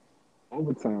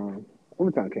Overtime.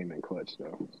 Overtime came in clutch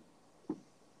though.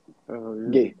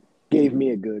 Yeah. Gave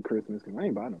me a good Christmas because I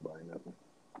ain't buying nobody nothing.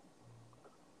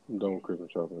 I'm done with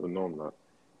Christmas shopping, but no, I'm not.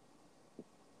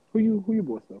 Who you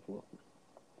bought stuff for?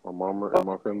 My mama and Oh,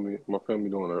 my family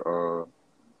doing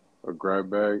a grab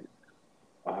bag,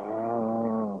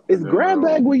 is and then grab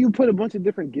bag where you put a bunch of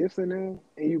different gifts in there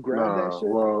and you grab that nah, shit?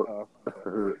 well,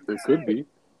 Oh, it could be,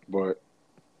 but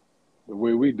the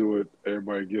way we do it,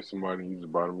 everybody gives somebody and you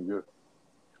just buy them a gift.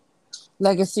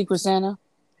 Like a Secret Santa.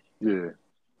 Yeah,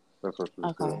 that's what she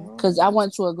said. Okay, because I oh.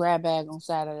 went to a grab bag on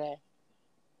Saturday.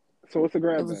 So what's a It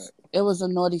grab bag? was it was a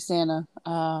naughty Santa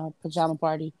pajama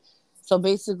party. So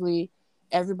basically,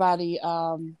 everybody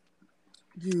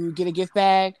you get a gift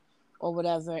bag or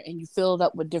whatever, and you fill it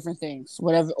up with different things,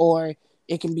 whatever, or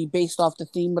it can be based off the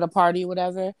theme of the party,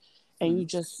 whatever. And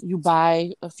Mm. you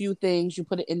buy a few things, you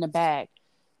put it in the bag.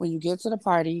 When you get to the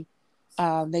party,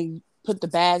 they put the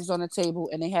bags on the table,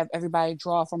 and they have everybody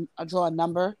draw a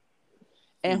number,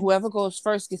 and Mm. whoever goes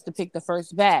first gets to pick the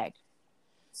first bag.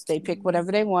 They pick Mm.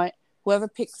 whatever they want. Whoever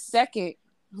picks second,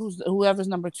 whoever's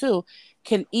number two,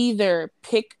 can either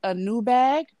pick a new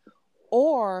bag,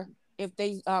 or if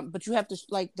they but you have to,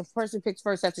 like, the person who picks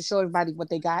first has to show everybody what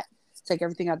they got, take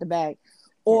everything out the bag.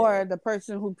 Oh. Or the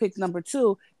person who picks number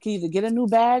two can either get a new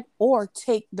bag or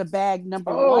take the bag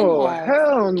number one Oh has.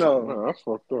 hell no. Man, that's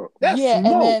fucked up. That's Yeah,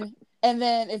 smoke. and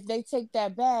then if they take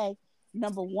that bag,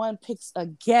 number one picks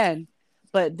again,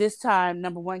 but this time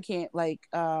number one can't, like,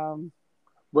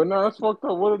 But no, that's fucked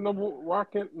up. What a number? Why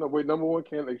can't no wait? Number one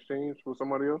can't exchange for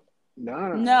somebody else.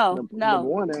 Nah. no, Number no.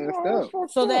 one assed No, that's up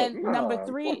fucked So up. then Nah, fuck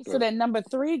that. number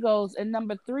three goes, and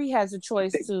number three has a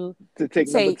choice take, to to take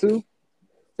number two.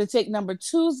 take number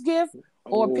two's gift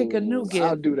or pick a new Oh,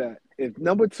 I'll gift. do that. If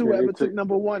number two Can they ever took take?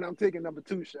 number one, I'm taking number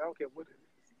two. Shit, I don't care what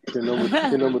it Can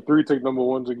number three take number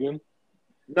ones again? is.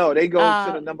 No, they go to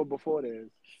uh, the number before theirs.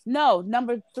 no,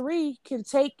 number three can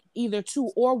take either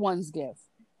two or one's gift.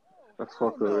 That's Hell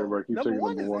fucked up. no. Everybody keep Number taking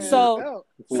one number is one assed gift. So out.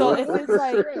 so What? if Number one it's is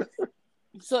like stressed.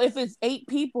 so if it's eight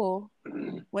people,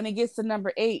 when it gets to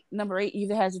number eight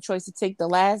either has a choice to take the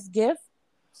last gift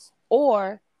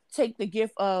or take the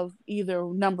gift of either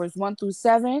numbers one through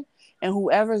seven, and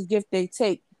whoever's gift they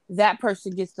take, that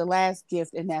person gets the last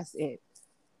gift, and that's it.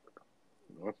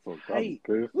 That's fucked. I'll be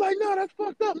Tight. pissed. Like, no, that's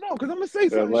fucked up. No, because I'm gonna say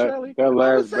something, Shirley. That I'm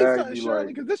gonna last say bag something, be Shirley,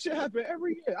 like because this shit happen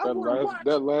every year. I that bought a last watch.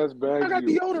 that last I bag got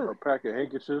be a deodorant. pack of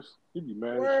handkerchiefs. You be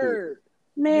mad as shit. Word.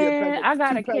 Be a pack Man, of I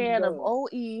got two a packs of can of Dove.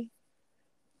 OE.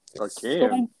 A can.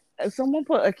 Someone, someone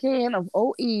put a can of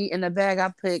OE in the bag.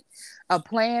 I picked a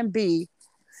Plan B,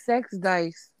 sex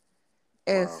dice,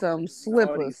 and Wow. some Naughty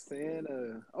slippers.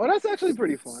 Santa. Oh, that's actually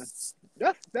pretty fun.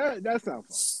 That sounds fun.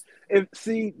 If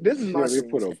see, this is my Yeah, they thing.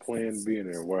 put a plan B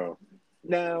in there. Wow.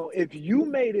 Now, if you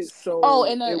made it Oh, so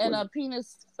it and was a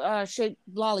penis shaped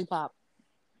lollipop.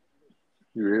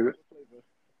 You hear it? what flavor?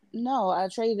 No, I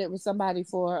traded it with somebody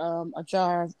for a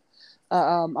jar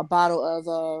of a bottle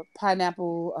of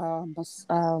pineapple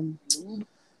Lube?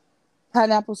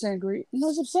 pineapple sangria. No,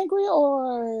 is it sangria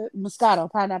or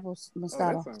Moscato? Pineapple Oh, that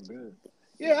Moscato. sounds good.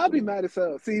 Yeah, I'll be mad as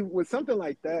hell. See, with something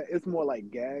like that, it's more like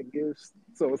gag gifts.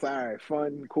 So it's all right,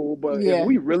 fun, cool. But if Yeah.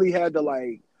 we really had to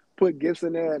like put gifts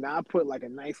in there and I put like a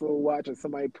nice little watch and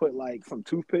somebody put like some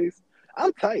toothpaste,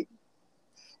 I'm tight.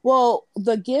 Well,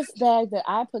 the gift bag that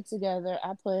I put together,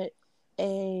 I put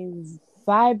a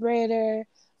vibrator,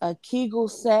 a Kegel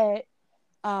set,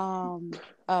 a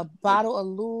Like, bottle of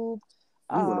lube,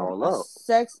 You went all a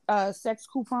out. sex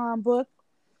coupon book,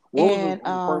 What was and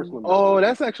the price limit? oh,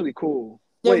 that's actually cool.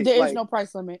 Wait, there is like, no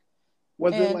price limit.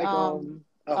 was it And like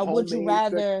a would you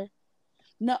homemade sex? rather?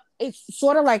 No, it's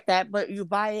sort of like that, but you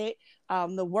buy it.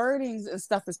 The wordings and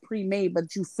stuff is pre-made,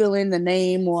 but you fill in the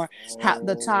name or how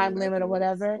the time Oh, that's limit or nice.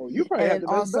 whatever. Oh, you probably And had then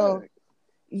the best also, bag.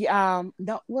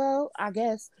 no, well, I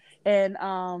guess. And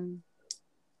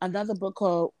another book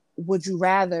called Would You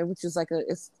Rather, which is like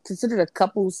it's considered a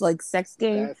couples like sex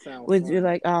game. That sounds With you fun.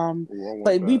 like Ooh, I want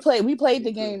but that. we played Me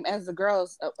the too. game as the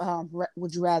girls.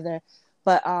 Would you rather?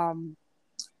 But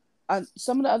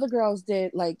some of the other girls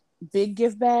did like big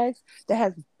gift bags that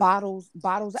has bottles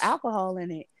of alcohol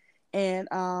in it,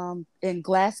 and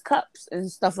glass cups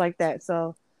and stuff like that.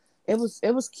 So it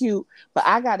was cute. But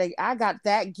I got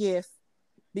that gift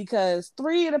because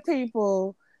three of the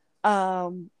people,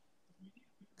 um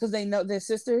because they know they're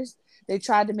sisters, they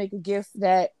tried to make a gift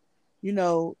that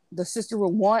the sister would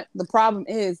want. The problem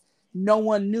is no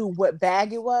one knew what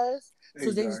bag it was,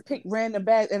 so they just Exactly. picked random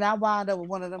bags, and I wound up with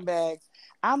one of them bags.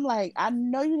 I'm like, I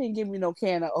know you didn't give me no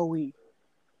can of OE.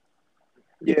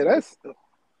 Yeah, that's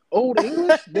old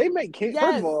English. They make can.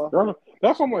 First of Yes. all,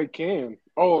 That's what I'm like. Can.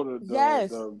 Oh, Yes.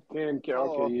 the can. Okay,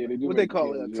 Tall. yeah, they do What they make the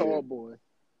call it? A cans. Yeah, tall boy.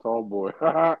 tall boy.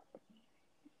 I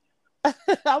was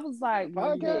On the like,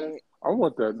 no, you podcast? didn't. I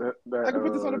want that. I can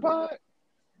put this on the pod.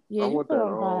 Yeah, I you want put it that.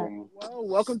 on the pod. Well,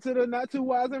 welcome to the Not Too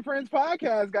Wise and Friends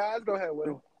podcast, guys. Go ahead,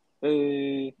 Will.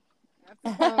 Hey,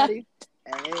 After party.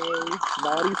 Hey,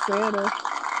 naughty Santa.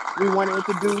 We want to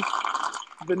introduce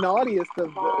the naughtiest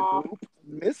of the group,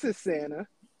 Mrs. Santa, aka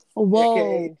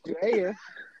Whoa. Jaya,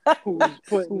 who's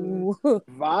putting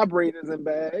vibrators in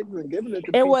bags and giving it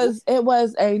to It people.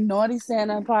 was a naughty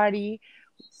Santa party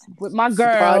with my Potty.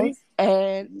 girls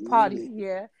and Yeah. party,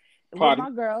 yeah, with potty.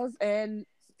 my girls and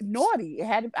naughty.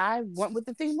 I went with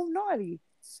the theme of naughty.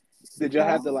 Did y'all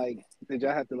have So to like? Did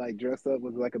y'all have to like dress up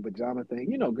with like a pajama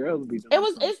thing? You know, girls be it doing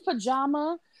was something. it's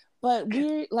pajama, but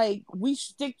we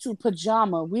stick to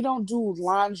pajama. We don't do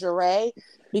lingerie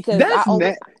because That's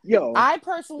net, yo. I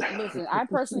personally listen. I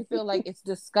personally feel like it's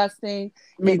disgusting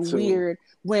Me and too. weird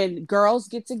when girls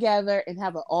get together and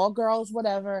have an all girls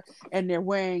whatever, and they're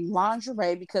wearing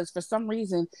lingerie because for some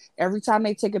reason every time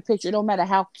they take a picture, it don't matter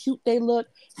how cute they look,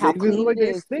 They how just look clean like it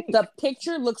they is, stink. the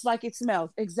picture looks like it smells.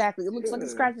 Exactly, it looks like a Yeah.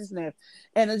 scratch and sniff,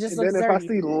 and it just And looks then if I dirty.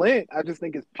 see lint, I just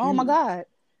think it's Oh my pubes. god!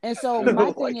 And so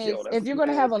my thing Like, yo, is, that's if you're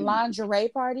gonna have mad a pubes. lingerie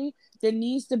party, there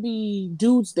needs to be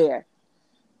dudes there.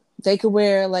 They could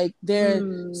wear like their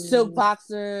silk Mm.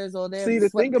 boxers or their See, the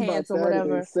thing about sweatpants or that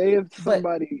whatever. is, say if But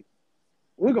somebody,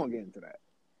 we're gonna get into that.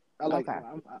 okay.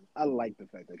 I like the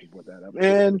fact that you brought that up.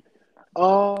 And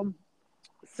um,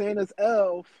 Santa's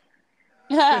elf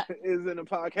is in the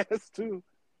podcast too.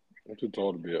 I'm too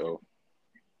tall to be an elf.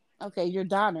 Okay, you're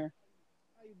Donner,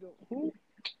 How you doing? Who?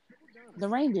 the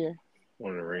reindeer.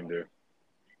 One of the reindeer.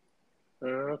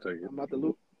 I'll take it. I'm about to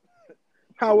look.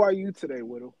 How are you today,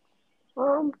 Whittle?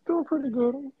 I'm doing pretty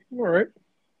good. I'm all right.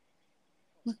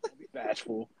 Don't be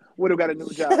bashful. Whittle got a new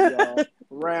job, y'all.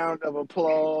 Round of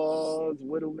applause.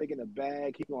 Whittle making a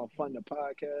bag. He gonna fund the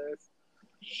podcast.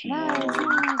 Nice, Um,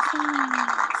 nice,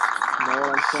 nice. know what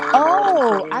I'm saying? Know what I'm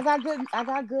Oh, saying? I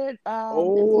got good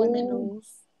employment Oh, news.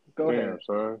 go ahead. Damn,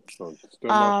 son. So still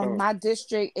my time. My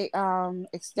district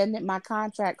extended my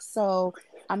contract, so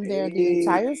I'm there the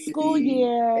entire school Hey,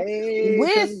 year hey,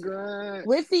 with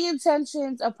congrats. the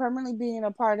intentions of permanently being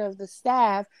a part of the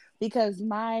staff because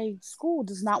my school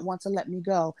does not want to let me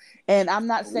go. And I'm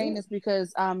not saying Ooh. this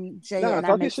because Jaya Nah, and I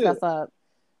talk your make stuff shit. up.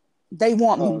 They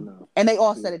want Oh me. no. And they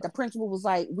all Yeah. said it. The principal was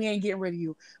like, we ain't getting rid of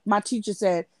you. My teacher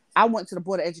said, I went to the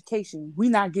Board of Education. We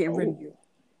not getting rid of you.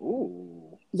 Oh.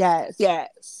 Ooh. Yes,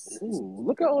 yes. Ooh.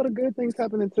 Look at all the good things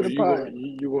happening to So the pod.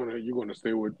 you gonna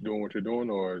stay with doing what you're doing,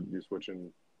 or you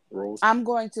switching roles? I'm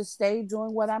going to stay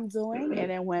doing what I'm doing. And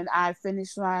then when I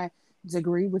finish my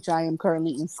degree, which I am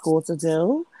currently in school to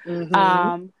do, Mm-hmm.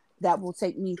 um, that will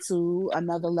take me to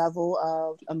another level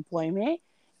of employment.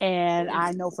 And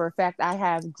I know for a fact I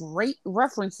have great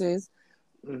references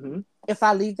Mm-hmm. if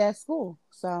I leave that school.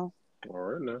 So All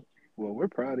right now. Well, we're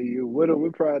proud of you. Whittle, we're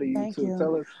proud of you thank too. you.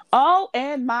 Tell us. Oh,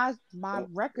 and my Uh,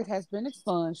 record has been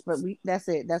expunged, but that's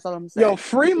it. That's all I'm yo, saying.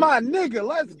 free my nigga.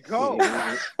 Let's go.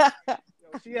 Mhm.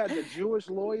 Yo, she had the Jewish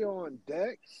lawyer on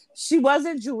deck. She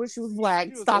wasn't Jewish, she was black.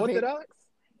 She was Stop it. Orthodox.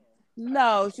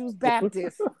 No, she was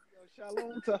Baptist. Yo,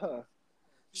 shalom to her.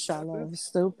 She's Shalom, Baptist.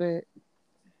 stupid.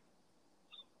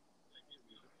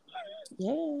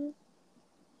 Yeah.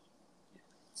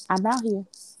 I'm out here.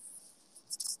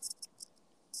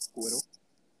 Whittle.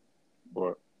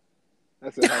 What? I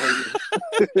said, how are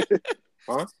you?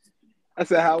 Huh? I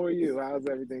said, how are you? How's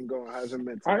everything going? How's your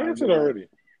mental? I How's answered your life? already.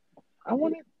 I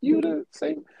wanted you to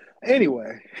say.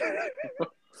 Anyway.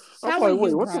 I'm How are like, wait,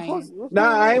 you, what the fuck? Brian? What's Nah,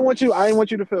 going I ain't on? want you. I ain't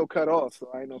want you to feel cut off. So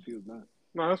I didn't know if you was done.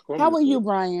 No, that's cool. I'm How are used to you, it.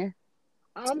 Brian?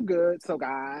 I'm good. So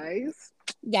guys,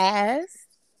 Yes.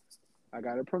 I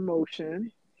got a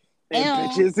promotion, and Ew.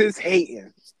 bitches is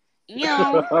hating.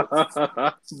 Ew.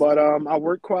 But I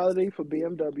work quality for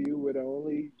BMW. We're the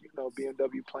only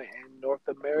BMW plant in North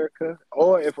America,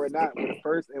 or if we're not, we're the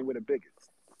first and we're the biggest.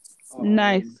 Um,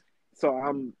 Nice. so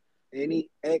I'm any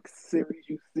X series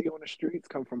you see on the streets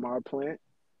come from our plant,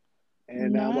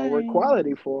 and now I work Nice.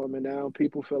 quality for them. And now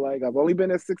people feel like I've only been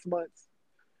there 6 months,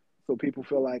 so people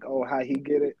feel like, oh, how he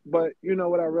get it? But you know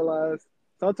what I realized?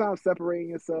 Sometimes separating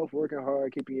yourself, working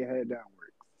hard, keeping your head down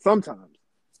works. Sometimes.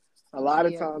 A lot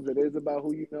of Yeah. times it is about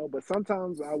who you know, but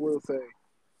sometimes I will say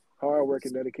hard work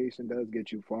and dedication does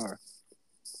get you far.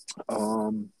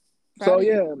 Um, so Proud of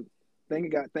you. yeah,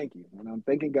 thank you. And I'm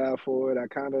thanking God for it. I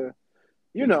kind of,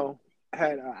 you know,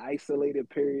 had an isolated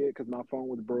period because my phone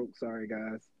was broke. Sorry,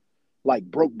 guys. Like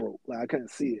broke. Like I couldn't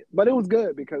see it, but it was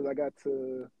good because I got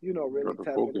to, really Got the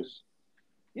tap into. focus.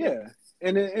 Yeah,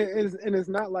 and it's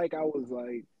not like I was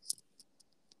like,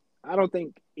 I don't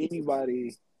think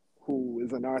anybody who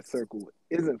is in our circle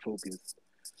isn't focused.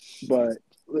 But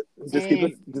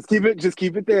Mm. just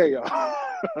keep it there, y'all.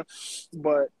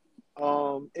 But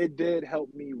it did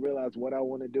help me realize what I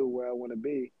want to do, where I want to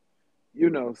be,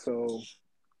 so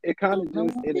it kind of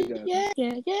just energized me. Yeah,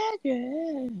 yeah, yeah,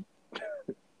 yeah.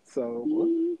 So,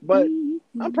 but I'm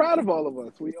Mm-hmm. proud of all of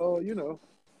us. We all,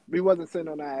 we wasn't sitting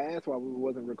on our ass while we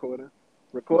wasn't recording.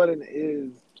 Recording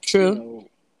is, you True. know,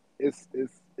 it's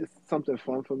something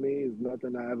fun for me. It's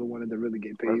nothing I ever wanted to really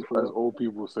get As paid for. old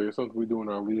people say, it's something we do in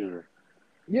our leisure.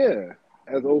 Yeah,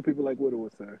 as old people like Widow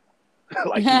would say.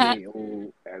 Like he ain't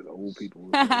old, as old people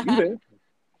would say. You there?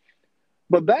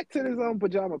 But back to this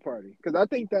pajama party, because I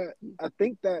think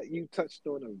that you touched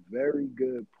on a very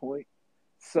good point.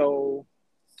 So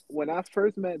when I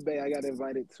first met Bay, I got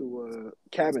invited to a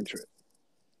cabin trip.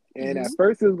 And at Hmm.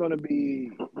 first it was gonna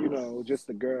be, just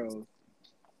the girls.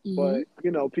 Hmm. But,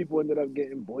 people ended up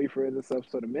getting boyfriends and stuff.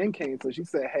 So the men came. So she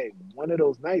said, hey, one of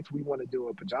those nights we want to do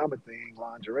a pajama thing,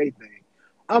 lingerie thing.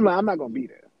 I'm like, I'm not gonna be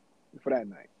there for that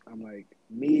night. I'm like,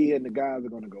 me and the guys are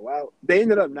gonna go out. They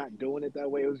ended up not doing it that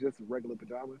way. It was just regular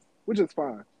pajamas, which is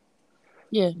fine.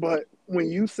 Yeah. But when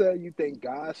you said you think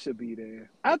guys should be there,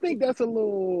 I think that's a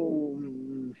little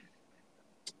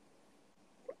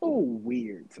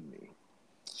weird to me.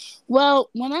 Well,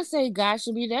 when I say guys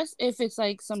should be, that's if it's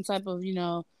like some type of,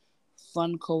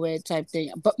 fun co-ed type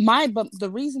thing. But the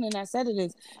reasoning I said it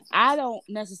is I don't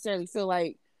necessarily feel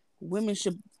like women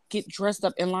should get dressed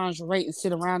up in lingerie and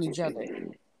sit around each other.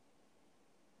 To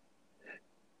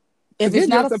If it's get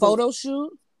not a dressed up, photo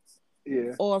shoot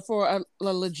yeah, or for a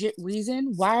legit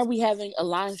reason, why are we having a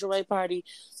lingerie party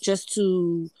just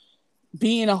to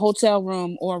be in a hotel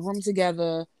room or a room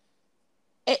together?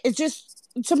 It just,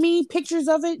 to me, pictures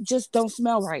of it just don't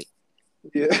smell right.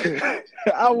 yeah,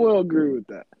 I will agree with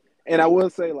that. And I will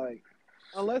say, like,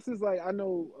 unless it's like I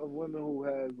know of women who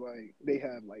have like they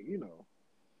have like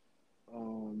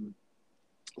um,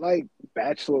 like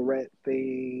bachelorette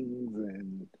things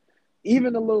and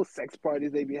even the little sex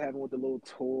parties they be having with the little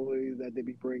toys that they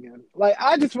be bringing. Like,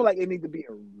 I just feel like it need to be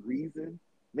a reason.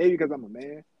 Maybe because I'm a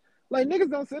man. Like,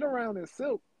 niggas don't sit around in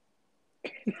silk.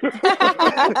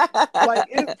 Like,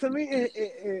 to me,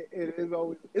 it is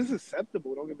always it's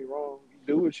acceptable. Don't get me wrong. You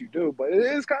do what you do, but it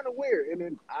is kind of weird. And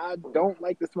then I don't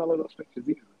like the smell of those pictures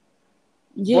either.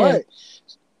 Yeah. But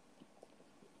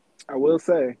I will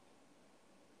say,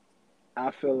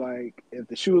 I feel like if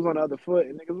the shoe was on the other foot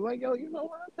and niggas was like, yo, you know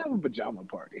what? Let's have a pajama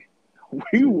party.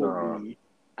 We will Nah, be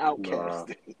nah,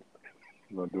 outcasted.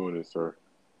 I'm not doing it, sir.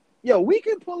 Yo, we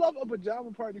can pull up a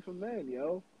pajama party for men,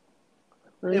 yo,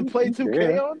 and Man, play you 2K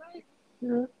can, all night.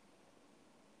 yeah.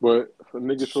 But if a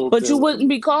nigga show up But there you wouldn't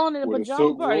be calling it a with a pajama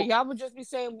silk party. rope, Y'all would just be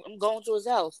saying, I'm going to his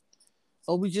house.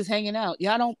 Or we just hanging out.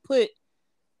 Y'all don't put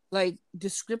like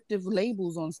descriptive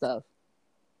labels on stuff.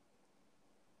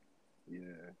 Yeah,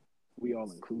 we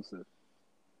all inclusive.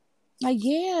 Like,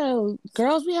 yeah,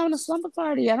 girls, we having a slumber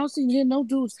party. I don't see here no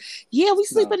dudes. Yeah, we Nah,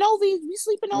 sleeping over. We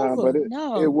sleeping nah, but over.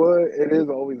 No. it is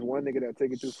always one nigga that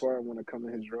take it too far and want to come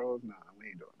in his drawers. Nah, we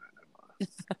ain't doing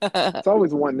that. It's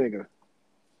always one nigga.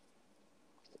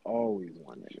 It's always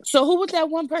one nigga. So who would that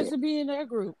one person be in their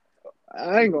group?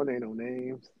 I ain't gonna name no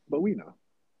names, but we know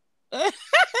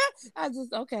I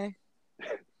just okay.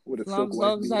 with a As silk wife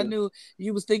long as I beater. knew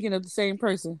you was thinking of the same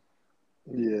person.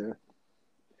 Yeah.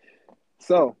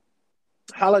 So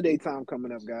holiday time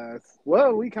coming up, guys.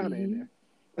 Well, we kind of in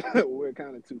Hmm. there. We're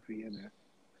kind of 2 feet in there.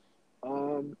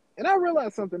 And I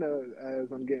realized something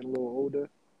as I'm getting a little older.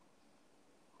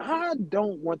 I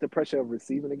don't want the pressure of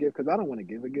receiving a gift because I don't want to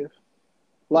give a gift.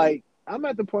 Like, I'm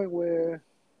at the point where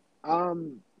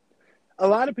um a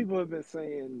lot of people have been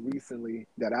saying recently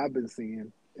that I've been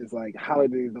seeing is like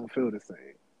holidays don't feel the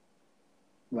same.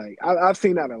 Like, I've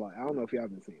seen that a lot. I don't know if y'all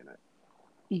been seeing that.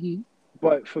 Hmm.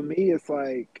 But for me, it's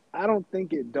like I don't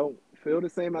think it don't feel the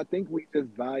same. I think we just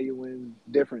valuing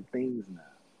different things now.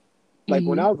 Like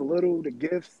when Hmm. I was little, the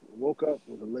gifts woke up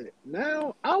was lit.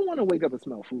 Now I want to wake up and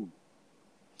smell food.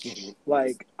 mhm.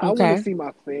 Like I want to Okay. see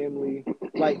my family.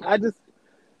 Like I just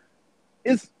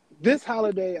it's this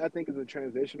holiday. I think is a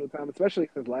transitional time, especially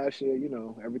since last year.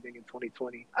 Everything in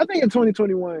 2020. I think in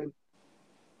 2021,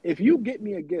 if you get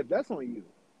me a gift, that's on you.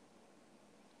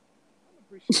 I'm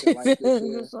appreciating life this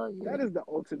year. That's all That you. is the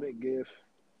ultimate gift.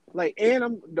 Like,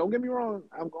 and don't get me wrong,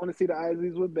 I'm going to see the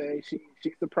Isleys with Bay. She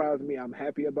surprised me. I'm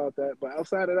happy about that. But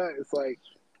outside of that, it's like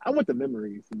I want the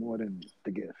memories more than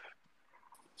the gift.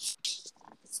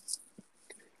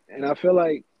 And I feel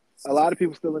like a lot of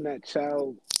people still in that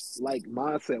child like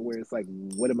mindset where it's like,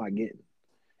 what am I getting?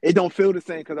 It don't feel the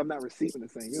same because I'm not receiving the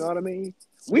same. You know what I mean?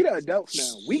 We the adults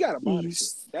now. We gotta buy the shit.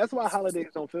 Mm. That's why holidays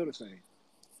don't feel the same.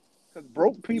 Because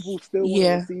broke people still want to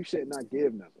Yeah. receive shit and not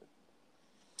give nothing.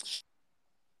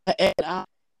 And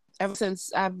ever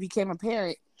since I became a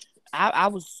parent, I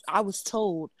was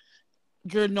told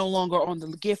you're no longer on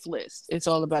the gift list. It's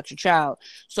all about your child.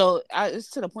 So it's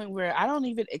to the point where I don't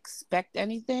even expect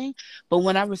anything. But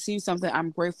when I receive something, I'm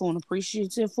grateful and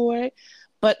appreciative for it.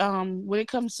 But when it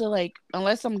comes to like,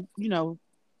 unless I'm,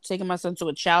 taking my son to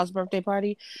a child's birthday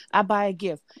party, I buy a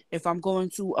gift. If I'm going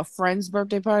to a friend's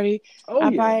birthday party, Oh I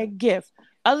buy yeah. a gift.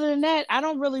 Other than that, I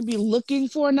don't really be looking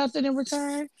for nothing in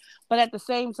return. But at the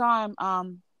same time,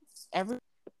 every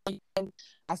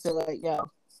I feel like,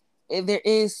 if there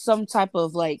is some type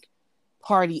of like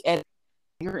party and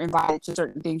you're invited to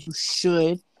certain things, you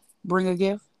should bring a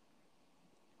gift.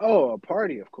 Oh, a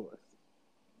party, of course.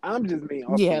 I'm just being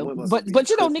off the Yeah, whim of but it being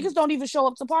niggas Christmas. don't even show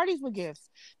up to parties with gifts.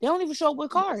 They don't even show up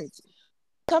with cards.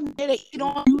 Come there, they eat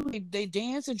on you, they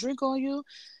dance and drink on you,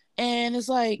 and it's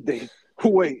like They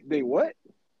wait, they what?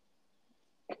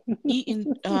 eating,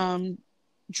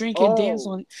 drinking, dance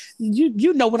Oh, on you.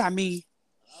 You know what I mean?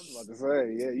 I was about to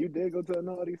say, yeah, you did go to a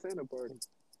naughty Santa party.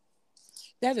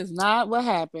 That is not what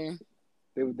happened.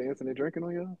 They was dancing and drinking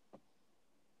on y'all.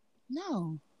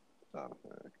 No. Oh,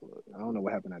 look, I don't know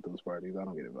what happened at those parties. I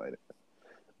don't get invited.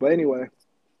 But anyway,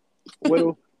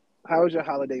 Whittle, how was your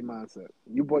holiday mindset?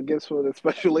 You bought gifts for the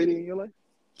special lady in your life?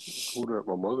 Who that?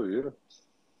 My mother, yeah.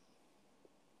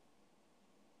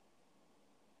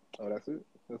 Oh, that's it.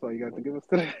 That's all you got to give us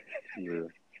today. Yeah.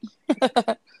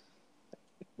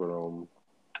 But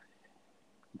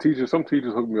some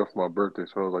teachers hooked me up for my birthday,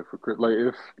 so I was like, like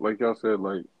if, like y'all said,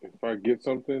 like if I get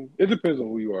something, it depends on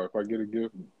who you are. If I get a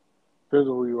gift, depends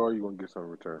on who you are, you gonna get something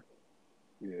in return.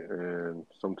 Yeah. And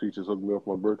some teachers hooked me up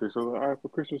for my birthday, so I was like, all right, for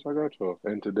Christmas I got y'all.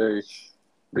 And today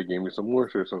they gave me some more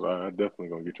shit, so I was like, I definitely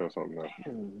gonna get y'all something now.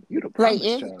 You the Like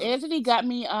promised child. Anthony got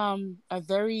me a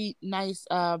very nice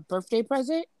birthday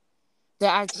present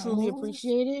that I truly Oh.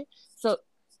 appreciated. So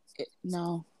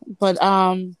no, but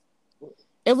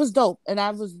it was dope, and I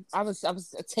was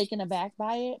taken aback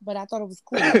by it, but I thought it was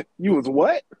cool. You was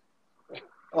what?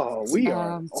 Oh, we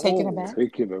are Taken old. aback.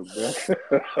 Taking it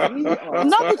back. We are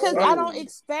No, because I don't old.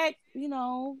 expect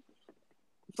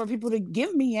for people to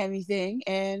give me anything,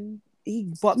 and he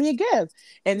bought me a gift,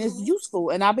 and it's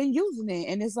useful, and I've been using it,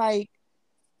 and it's like,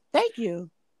 thank you.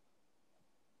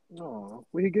 Oh,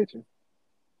 where he get you?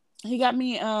 He got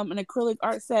me an acrylic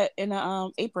art set and a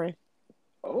apron,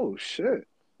 Oh shit!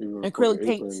 Even a fucking acrylic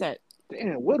paint apron, set.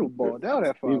 Damn, Whittle balled out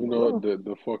at even though 5 below.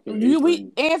 the fucking We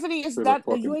apron Anthony, it's fit a that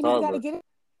you fucking ain't even got to toddler. get it.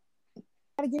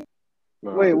 Gotta get it.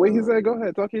 Wait, wait. He Nah, said, "Go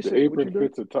ahead, talk your the shit." What you apron do?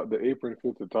 fits the apron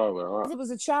fits a toddler. It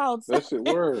was a child's. That shit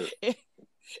word. it,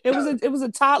 it was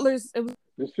a toddler's. It was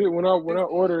This shit when I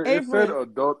ordered apron. it said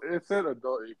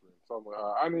adult apron. So I'm like,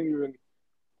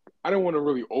 I didn't want to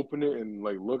really open it and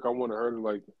like look. I wanted her to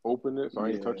like open it, so I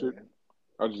ain't touch it.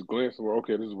 Yeah, I just glanced and went,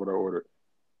 okay, this is what I ordered.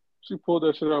 She pulled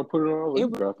that shit out and put it on. I was like, It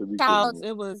you was got to be kidding child's. me.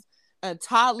 It was a he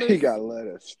toddler's. got led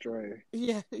astray.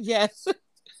 Yeah. Yes.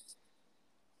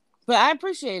 But I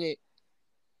appreciate it,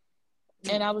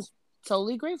 and I Oh, was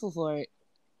totally grateful for it.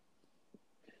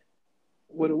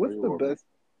 Whittle, what's You're the welcome. best?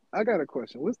 I got a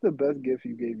question. What's the best gift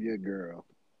you gave your girl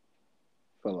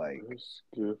for like? Best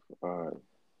gift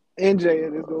And Jaya,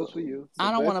 this goes uh, for you. The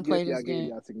I don't want to best play gift this y'all gave game.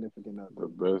 y'all significant other. the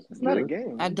best It's not a gift.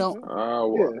 game. I I'm just don't. saying.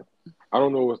 Well, Yeah. I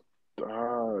don't know what.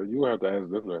 You have to ask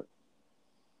them that.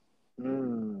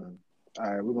 All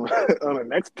right, we're gonna on the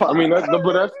next I mean, pod.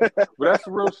 but that's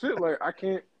the real shit. Like, I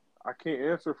can't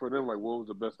answer for them. Like, what was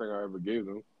the best thing I ever gave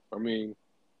them? I mean,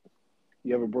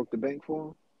 You ever broke the bank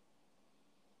for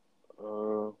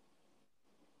uh,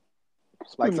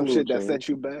 like spend a some little shit that change. set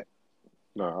you back?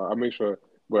 Nah, I make sure,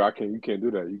 but I can't. You can't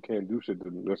do that. You can't do shit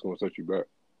that's gonna set you back.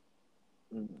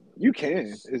 You can.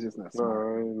 It's just not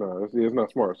smart. Nah, nah, it's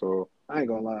not smart. So I ain't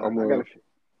gonna lie. I'm gonna,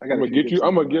 I I'm got a gonna few get gifts you. you I'm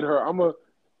can gonna like. get her. I'm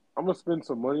gonna spend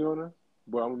some money on her,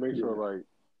 but I'm gonna make sure Yeah. like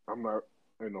I'm not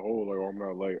in the hole. Like I'm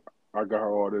not like I got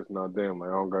her all this. Now damn, like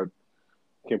I don't got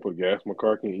can't put gas in my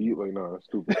car. Can't eat. Like nah, that's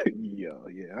stupid. Yeah.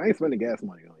 I ain't spending gas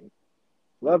money on you.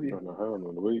 Love you. No, no, hell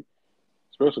no. The way,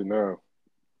 especially now,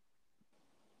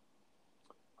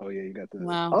 Oh yeah, you got the.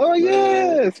 Wow. Oh man.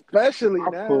 yeah, especially I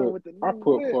now put with the I new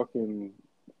put whip. fucking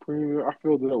premium. I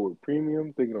filled it up with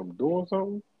premium, thinking I'm doing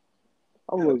something.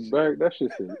 I Oh look shit. back, that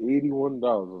shit said $81.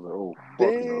 I was like, oh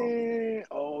fuck no, Damn.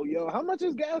 Oh yo, how much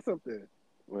is gas up there?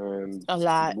 man. A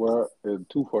lot. Well, it's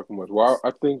too fucking much. Well,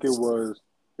 I think it was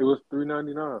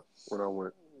 $3.99 when I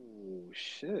went. Oh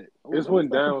shit. Oh, It's let me went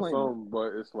start down complaining. some,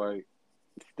 but it's like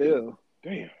Still.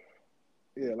 damn.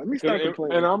 Yeah, let me start And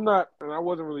complaining. I'm not, and I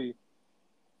wasn't really.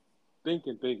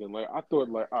 thinking. Like I thought,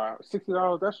 like, all right,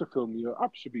 $60 that should fill me up. I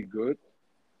should be good.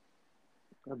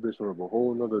 That bitch went up a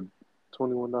whole another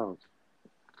 $21.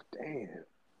 Damn,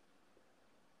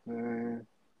 man.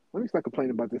 Let me start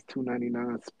complaining about this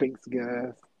 $2.99 Spinks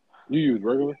gas. You use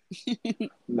regular?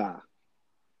 Nah,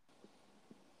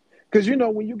 because you know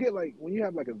when you get like when you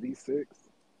have like a V6,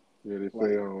 Yeah, like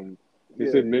they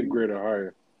yeah, say mid grade or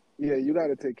higher. yeah, you got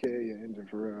to take care of your engine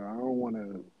for real. I don't want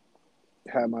to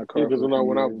have my Yeah, car because for a few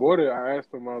when I years. bought it, I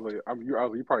asked him, I was like,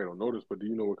 you probably don't know this, but do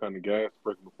you know what kind of gas the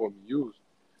person before me used?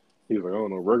 He's like, I don't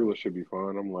know, regular should be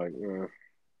fine. I'm like, eh.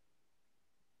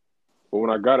 But when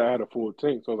I got it, I had a full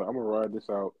tank, so I was like, I'm gonna ride this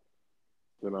out.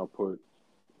 Then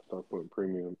start putting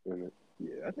premium in it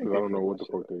Yeah, I think because I they don't know fucked my what the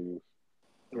shit fuck up. they use.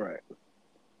 Right.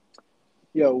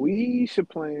 Yo, we should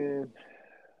plan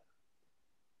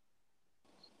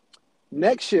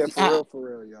next year for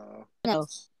real, y'all. No.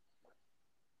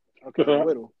 Okay,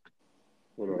 Whittle.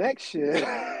 What up? Next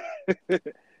year,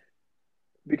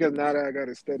 because now that I got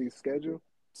a steady schedule,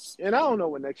 and I don't know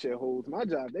what next year holds. My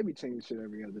job, they be changing shit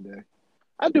every other day.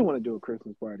 I do want to do a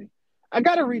Christmas party. I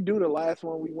got to redo the last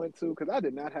one we went to because I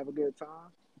did not have a good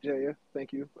time. Jaya,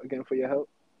 thank you again for your help.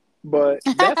 But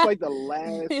that's like the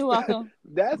last. You're welcome.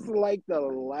 That's like the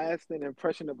lasting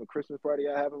impression of a Christmas party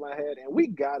I have in my head, and we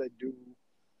gotta do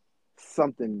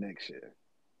something next year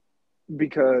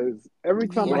because every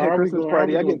time I Yeah. hear Well, Christmas how we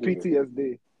party, I gonna get do this?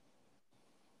 PTSD.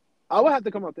 I would have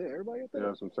to come out there. Everybody out Yeah, there,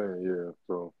 that's what I'm saying. Yeah,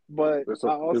 so but I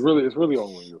also it's really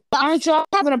all on you. Aren't y'all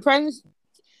having a pregnancy?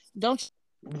 Don't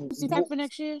you see pack for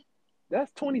next year?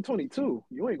 that's 2022.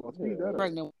 You ain't gonna speed that Yeah, up.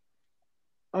 Pregnant.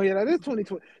 Oh yeah, that is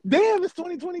 2020. Damn, it's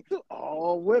 2022.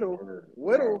 Oh, wow.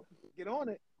 Whittle, get on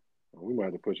it. We might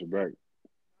have to push it back.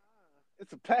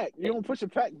 It's a pack. You don't push a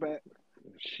pack back.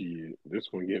 Shit, this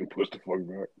one getting pushed the fuck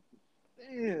back.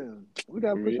 Damn, we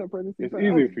gotta I push mean, our pregnancy it's back.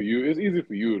 easy for you. It's easy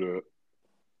for you to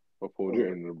uphold your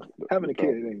Look, end of having the a kid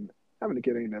topic.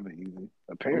 ain't never easy. I mean, it's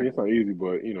Apparently, not easy,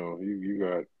 but you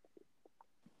got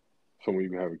someone you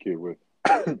can have a kid with.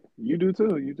 you do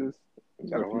too. You just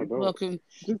got a No, I few. Well, don't.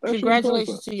 Just extra congratulations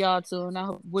responsible. to y'all too, and I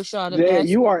wish y'all the Jay, best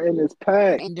you are in this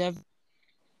pack. endeavor.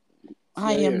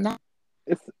 I Yeah, am yeah. not.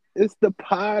 It's the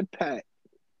pod pack.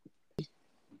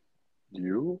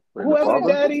 You and the Who Whoever gonna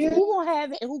father. daddy is, who gonna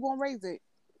have it and who gonna raise it?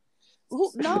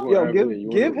 Who You no? gonna yo, have it,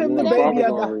 and give him you the and the baby father at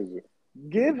gonna the raise it.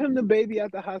 give him the baby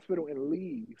at the hospital and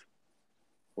leave.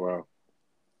 Wow.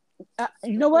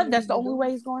 You know That's what what? niggas That's the be only doing.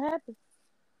 way it's gonna happen.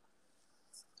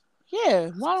 Yeah.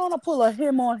 Why don't I pull a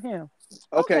him on him?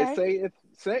 Okay, Okay.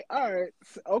 say all right.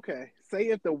 Okay, say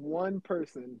if the one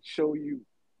person show you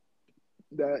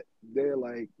that they're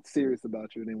like serious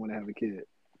about you and they want to have a kid,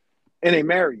 and they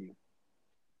marry you,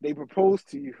 they propose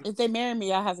to you, If they marry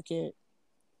me, I have a kid.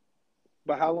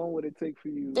 but how long would it take for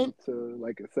They, you to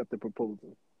like accept the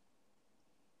proposal?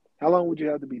 How long would you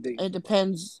have to be dating it somebody?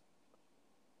 depends.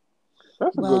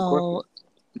 That's a good question. Well,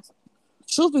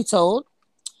 truth be told,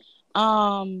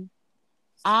 um,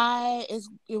 it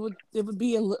would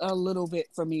be a little bit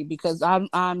for me because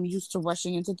I'm used to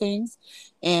rushing into things,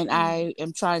 and I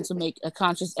am trying to make a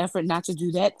conscious effort not to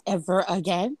do that ever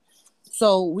again.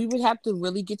 So we would have to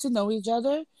really get to know each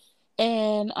other,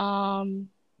 and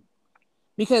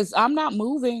because I'm not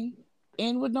moving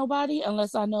in with nobody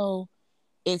unless I know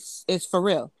it's for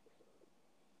real.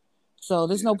 So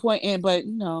there's no Yeah, point in, but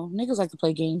niggas like to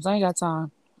play games. I ain't got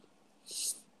time.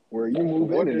 where you So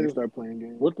move in and they start playing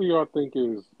games. what do y'all think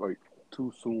is like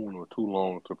too soon or too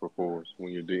long to propose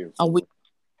when you're dating A week.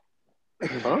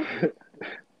 someone? Huh?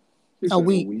 She A said a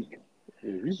week. week.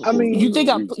 Yeah, if you I propose You mean, after a think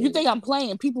I'm week, you then think I'm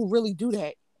playing? People really do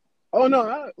that. oh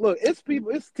no, look, it's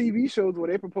TV shows where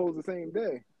they propose the same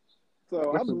day,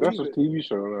 so I that's believe just it. TV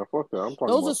show. Now, fuck that. I'm talking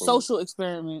Those are about some. social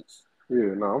experiments.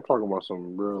 Yeah, no, I'm talking about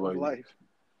some real Of like. life.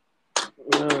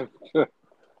 Yeah,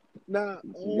 Now,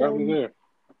 you got me there.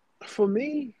 for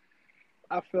me,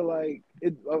 I feel like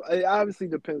it obviously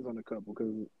depends on the couple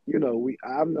because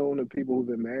I've known the people who've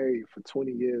been married for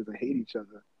 20 years and hate each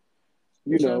other.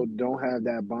 True. Don't have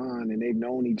that bond and they've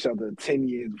known each other 10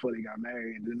 years before they got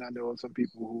married. And then I know some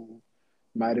people who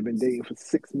might have been dating for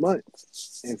 6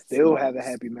 months and still have a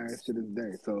happy marriage to this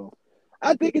day. So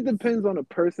I think it depends on the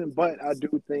person, but I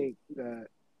do think that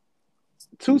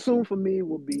too soon for me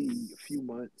will be a few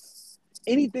months.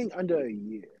 Anything under a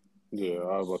year Yeah,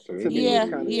 I was about to say to me anything is Yeah, over a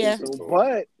kind of year too is yeah. too soon.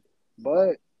 soon.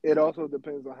 But it also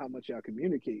depends on how much y'all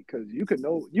communicate because you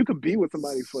could be with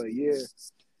somebody for a year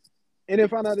and then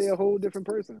find out they're a whole different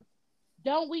person.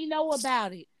 Don't we know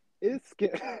about it? It's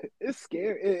scary. It's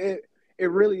scary. It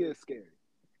really is scary.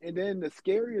 And then the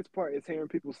scariest part is hearing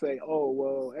people say, "Oh,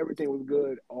 well, everything was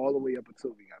good all the way up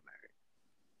until we got married."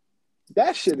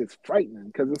 that shit is frightening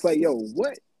because it's like, yo,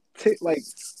 like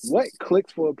what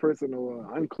clicks for a person or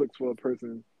unclicks for a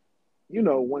person,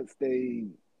 once they,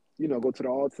 go to the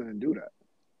altar and do that.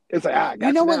 It's like, I You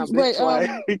got know you what? now, What bitch.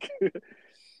 Like,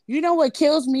 you know what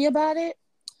kills me about it?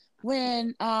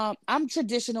 When I'm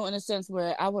traditional in a sense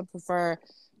where I would prefer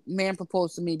man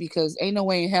propose to me because ain't no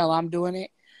way in hell I'm doing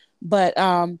it. But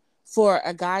for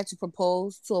a guy to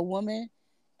propose to a woman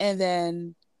and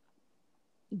then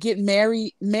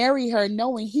marry her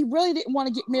knowing he really didn't want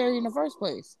to get married in the first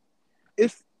place.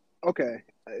 it's okay.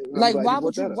 I'm Like glad you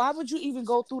brought that up. why would you even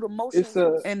go through the It's motions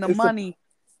a and the it's a money?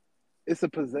 it's a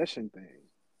possession thing.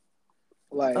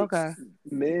 Like Okay.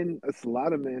 men, it's a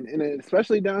lot of men, and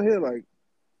especially down here. Like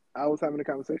I was having a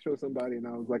conversation with somebody, and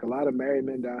I was like, a lot of married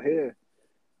men down here,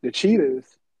 the cheaters,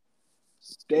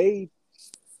 they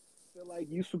feel like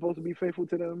you supposed to be faithful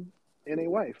to them and a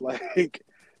wife. Like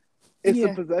it's a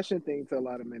Yeah. possession thing to a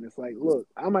lot of men. It's like, look,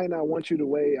 I might not want you the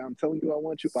way I'm telling you I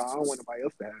want you, but I don't want nobody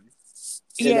else to have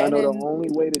you. And Yeah, I and know the then only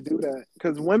way to do that,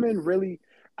 because women really,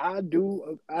 I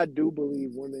do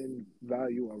believe women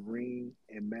value a ring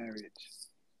in marriage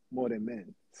more than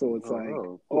men. So it's Oh, like,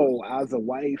 oh, of course. oh, as a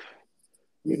wife,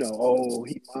 oh,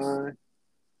 he mine.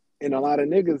 And a lot of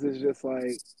niggas is just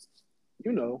like,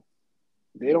 you know,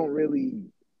 they don't really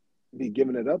be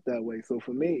giving it up that way. So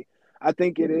for me, I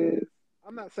think it is.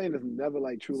 I'm not saying it's never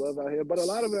like true love out here, but a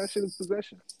lot of that shit is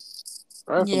possession.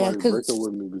 I had yeah, somebody cause break up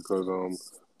with me because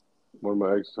one of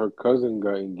my exes, her cousin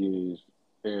got engaged,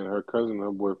 and her cousin and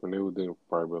her boyfriend, they were dating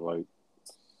for probably like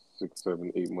 6,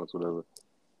 7, 8 months, whatever.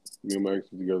 Me and my ex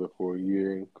were together for a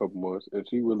year and a couple months, and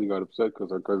she really got upset because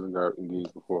her cousin got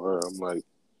engaged before her. I'm like,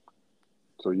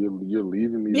 so you're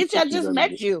leaving me bitch, because I she just got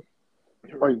met engaged? you.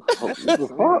 Like That's the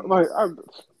fuck? insane.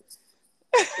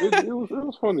 It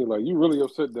was funny. Like you really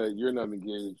upset that you're not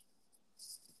engaged,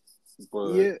 but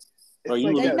Yeah, like it's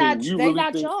like that. you They really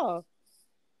not think y'all.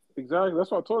 exactly.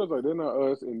 That's what I told her. Like they're not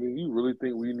us, and then you really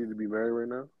think we need to be married right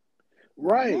now?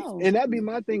 Right. No. And that'd be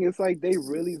my thing. It's like they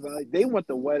really value, they want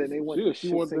the wedding, they want the She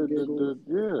shits want and giggles,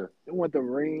 the yeah. they want the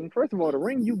ring. First of all, the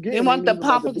ring you They getting want ain't the even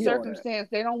about pomp to and be all that. circumstance.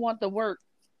 They don't want the work.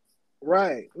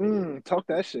 Right. Talk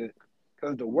that shit.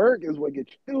 Because the work is what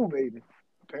gets you, baby.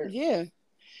 Apparently. Yeah.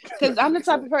 Because That's what I'm the they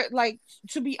type say. of person, like,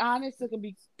 to be honest, to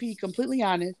be completely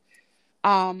honest,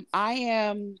 I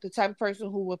am the type of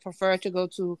person who would prefer to go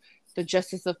to the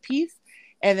justice of peace.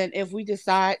 And then if we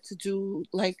decide to do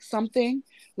like something,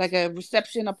 like a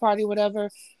reception, a party, whatever,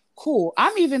 cool.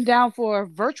 I'm even down for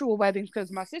virtual weddings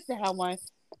because my sister had one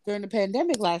during the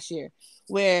pandemic last year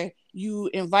where you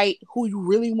invite who you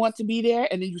really want to be there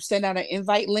and then you send out an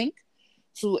invite link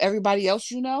to everybody else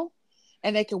you know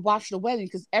and they can watch the wedding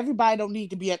because everybody don't need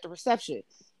to be at the reception.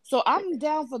 So I'm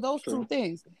down for those two True.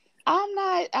 things.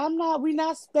 We're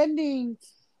not spending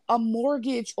a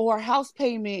mortgage or a house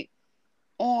payment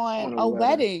on On a a wedding.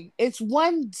 wedding. It's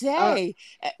one I day.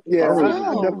 I yeah, really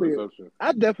just want the No. reception.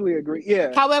 I definitely agree.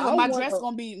 Yeah. However, I want a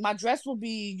my dress will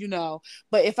be,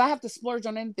 but if I have to splurge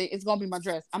on anything, it's gonna be my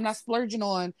dress. I'm not splurging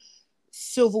on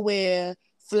silverware,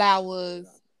 flowers,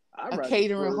 I'd a rather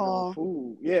catering splurge on hall.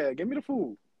 food. Yeah, give me the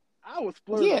food. I would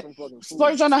splurge on Yeah. some fucking food.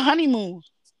 Splurge on a honeymoon.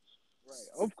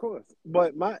 Right, of course.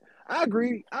 But I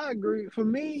agree. I agree. For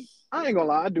me, I ain't gonna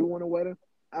lie. I do want a wedding.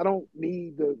 I don't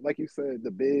need the, like you said,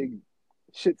 the big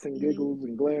shits and Mm-hmm. giggles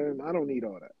and glaring. I don't need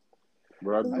all that.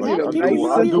 But I A I like need lot a of people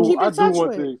nice, you simple. keep in touch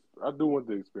with. I do want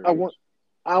the I experience. want.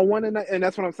 I want a, and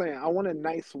that's what I'm saying. I want a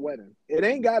nice wedding. It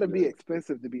ain't got to be Yeah,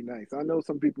 expensive to be nice. I know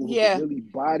some people who could Yeah, really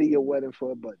body a wedding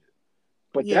for a budget.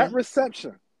 But that yeah.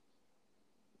 reception,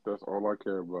 that's all I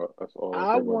care about. That's all I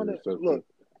I care about, the want to reception. look.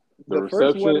 The The first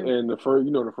reception wedding, and the first,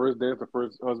 the first dance, the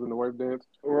first husband and wife dance.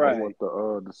 I right? want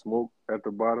the smoke at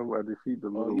the bottom, at the feet, the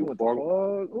Oh, you little want the fog.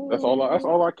 fog? That's Ooh,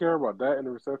 all I care about. That and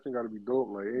the reception got to be dope.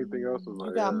 Like anything else is You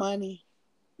like, got yeah. money.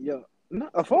 yeah. No,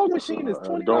 a fog machine is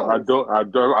 $20. I don't.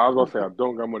 I was gonna say I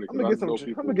don't got money I'm because gonna I get some. know I'm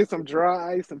gonna people. get some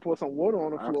dry ice and pour some water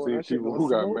on the I've floor, and seen that shit people gonna who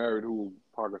got smoke. married who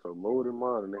pockets are lower than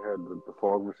mine, and they had the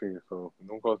fog machine, so it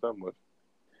don't cost that much.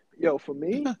 Yo, for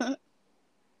me, yeah,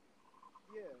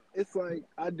 it's like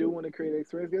I do want to create an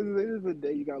experience because it is a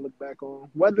day you gotta look back on,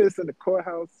 whether it's in the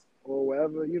courthouse or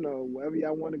wherever. Wherever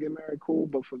y'all want to get married, cool.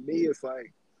 But for me, it's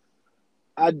like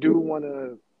I do want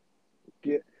to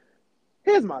get.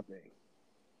 Here's my thing.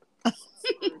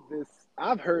 Heard this.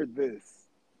 I've heard this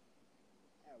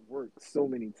at work so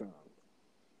many times.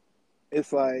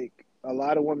 It's like a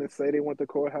lot of women say they want the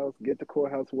courthouse, get the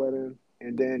courthouse wedding,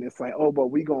 and then it's like, oh, but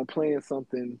we gonna plan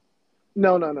something.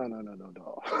 No, no, no, no, no, no,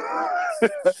 dog.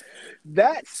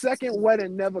 That second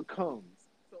wedding never comes.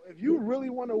 So if you really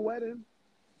want a wedding,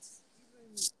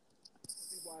 even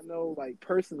some people I know, like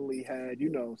personally, had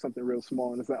something real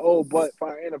small, and it's like, oh, but for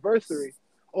our anniversary,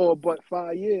 or but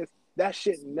 5 years, that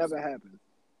shit never happens.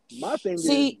 My thing is,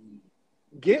 See,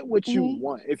 get what you mhm.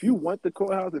 want. If you want the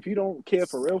courthouse, if you don't care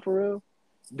for real,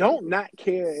 don't not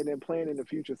care and then plan in the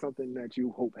future something that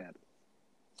you hope happens.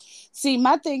 See,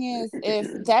 my thing is,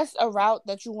 if that's a route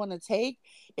that you want to take,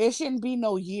 it shouldn't be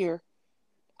no year.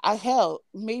 Hell,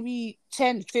 maybe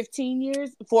 10, 15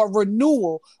 years for a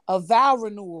renewal, a vow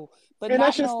renewal, but And that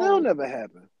not should still no. never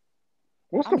happen.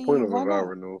 What's I the point mean, of a why vow not?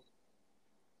 renewal?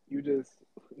 You just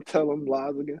tell them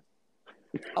lies again.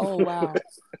 Oh wow.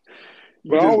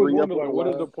 You But I just always re up wonder, on like, the what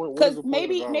is the lies. point? What is Because the point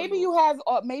of a maybe vow maybe renewal? you have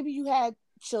maybe you had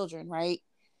children, right?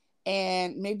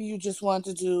 And maybe you just want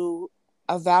to do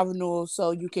a vow renewal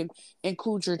so you can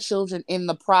include your children in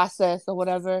the process or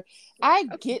whatever. I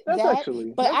That's get that's that,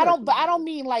 actually but that's I don't. actually But I don't nice,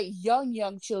 mean like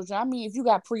young children. I mean if you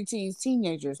got preteens,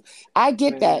 teenagers. I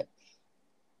get man. that.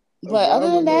 A But vow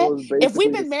other than that, renewal is if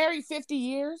we've basically been this. married 50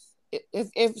 years,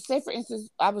 if say for instance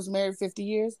I was married 50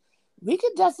 years, we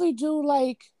could definitely do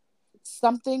like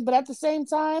something. But at the same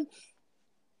time,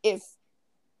 if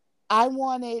I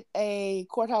wanted a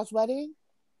courthouse wedding,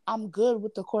 I'm good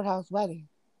with the courthouse wedding.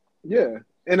 Yeah,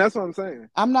 and that's what I'm saying.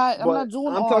 I'm But not doing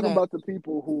I'm all talking that. about the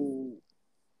people who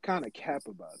kind of cap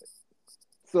about it.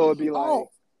 So it'd be like, Oh,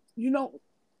 you know,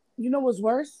 you know what's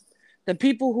worse? The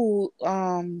people who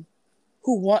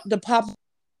want the pop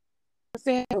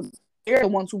fan, they're the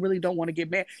ones who really don't want to get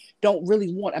married, don't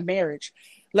really want a marriage.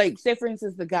 Like, say for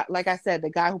instance, the guy, like I said, the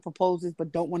guy who proposes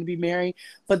but don't want to be married,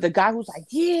 but the guy who's like,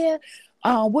 yeah,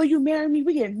 will you marry me?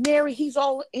 We get married. He's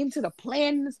all into the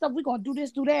planning and stuff. We're gonna do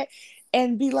this, do that,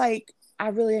 and be like, I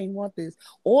really ain't want this.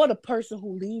 Or the person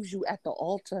who leaves you at the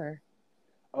altar,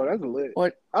 oh, that's lit.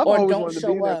 or I've or always don't wanted to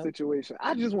be show in that up. situation.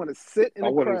 I just want to sit in I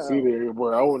a want to see crowd. there,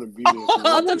 boy. I want to be there for I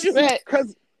I real. want thought to you see meant.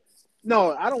 because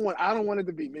no, I don't want it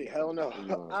to be me. Hell no.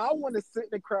 No. I want to sit in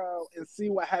the crowd and see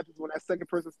what happens when that second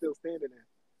person's still standing there.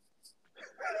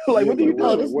 Like, Yeah, what do like you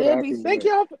Oh, do? this what there'll be. happens Thank next?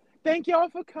 y'all. Thank y'all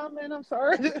for coming. I'm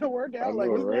sorry it didn't work I out. know, Like,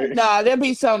 what's right? next? Nah, there'll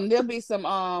be some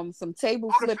table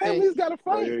Oh, the flipping. family's got to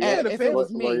Like, fight. yeah, Yeah, y'all, the If it family.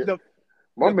 was me, The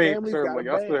my the main family's concern, got a like,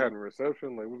 y'all still band. having a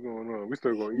reception? Like, what's going on? We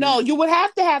still gonna eat? no, you would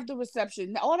have to have the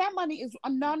reception. All that money is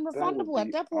That would non-refundable at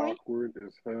be that point. awkward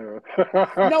as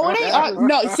No, it ain't. That hell. was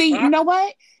No, see, you know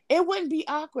what? It wouldn't be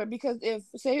awkward because if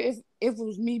it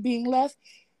was me being left,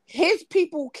 his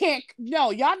people can't.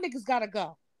 No, y'all niggas gotta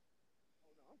go.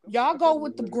 Y'all I go come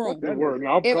with with the nigga. Fuck groom. The that word. nigga.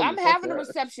 No, I'm If coming. I'm Fuck having a that.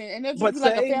 reception and it'll just But be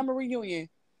like a say, family reunion.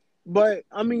 but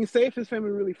I mean, say if his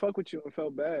family really fuck with you and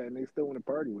felt bad and they still want to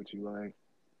party with you,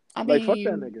 I like fuck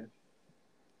that mean, nigga.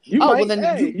 You oh well, might, then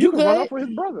hey, you you can run good. off with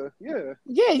his brother. Yeah,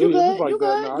 Yeah, you If it's good. You like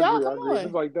that, no, good. I Y'all agree. come I agree. on.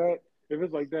 If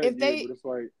it's like that, If yeah. But they, it's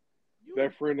like you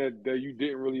that friend that you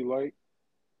didn't really like,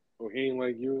 or he ain't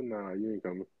like you. Nah, you ain't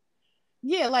coming.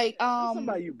 yeah, like it's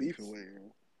somebody you beefing with.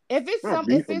 if it's Not some,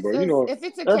 beefing, but you know, if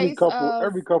it's a case of,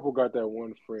 every couple got that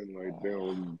one friend like they don't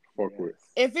really fuck with.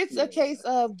 Yes, if it's a yeah. case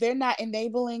of they're not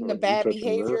enabling the You bad touching the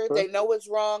nerve, behavior, sir? they know it's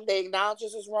wrong, they acknowledge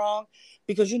it's wrong,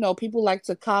 because people like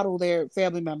to coddle their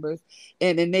family members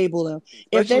and enable them.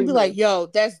 If they Especially be like, men. "Yo,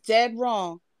 that's dead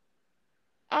wrong,"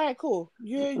 all right, cool,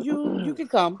 you can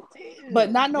come,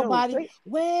 but not Damn, yo, nobody.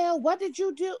 Well, what did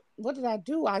you do? What did I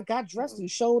do? I got dressed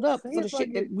and showed up say for the if I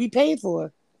shit that get we paid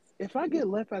for.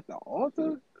 left at the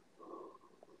altar,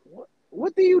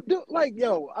 what do you do? Like,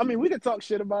 yo, I mean, we could talk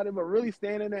shit about it, but really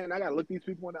standing there and I gotta look these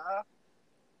people in the eye.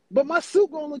 But my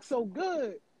suit gonna look so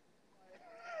good.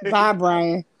 Bye,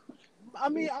 Brian. I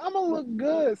mean, I'm gonna look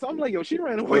good. So I'm like, yo, she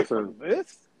ran away Listen, from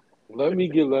this. let me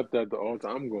get left at the altar.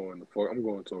 I'm going to fuck. I'm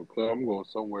going to a club. I'm going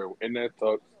somewhere in that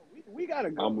tux. We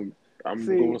gotta go. I'm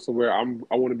See, going somewhere. I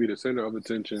want to be the center of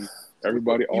attention.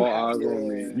 Everybody, you all have, eyes on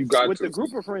me. yeah. You got With the to.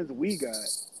 group of friends we got,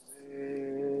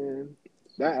 man,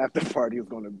 that after party is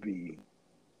gonna be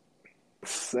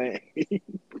insane.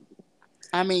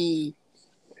 I mean,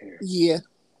 yeah.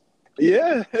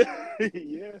 Yeah,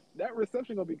 yeah. That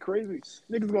reception gonna be crazy.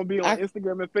 Niggas gonna be on I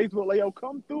Instagram and Facebook like, yo,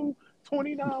 come through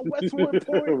 29 Westwood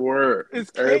Point. Word.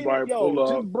 It's catered. Everybody Yo, pull up.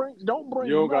 don't You bring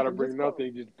don't gotta nothing. bring Just come.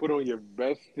 nothing. Just put on your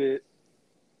best fit.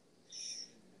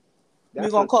 We're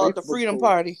That gonna first call it the Facebook freedom post.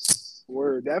 party.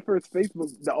 Word. That first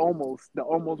Facebook, the almost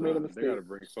made a Nah, they mistake. gotta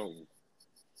bring something.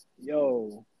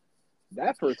 Yo,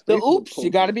 that first The Facebook oops, you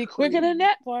post got to was be quicker than crazy.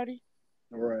 that party.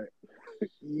 Right.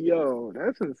 Yo,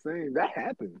 that's insane. That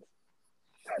happens.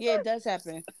 Yeah, it does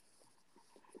happen.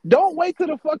 Don't wait till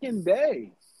the fucking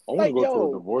day. I want to Like, go to a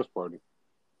yo, divorce party.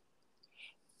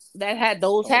 That had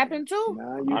those okay. happen too.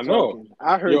 Now you I know. talking.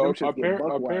 I heard Yo, them shits get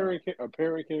buck wild. a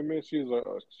parent came in. She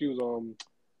was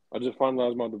I just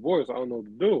finalized my divorce. I don't know what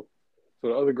to do. So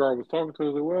the other girl was talking to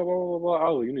her, like, well, blah, blah, blah. I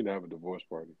was like, you need to have a divorce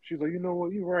party. She's like, you know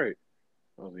what, you're right.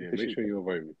 I was like, yeah, make sure you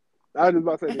invite me. I was just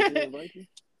about to say, did she invite you?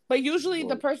 But usually the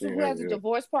Well, she person ain't who have has it a yet.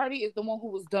 divorce party is the one who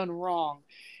was done wrong.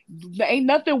 There ain't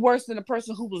nothing worse than the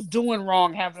person who was doing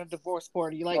wrong having a divorce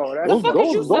party. Like, Oh, the that's fuck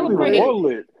is you Those so even lit. celebrating? more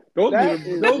lit. Those That is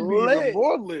be even lit.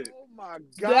 more lit. Oh my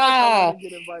gosh, I want Nah, to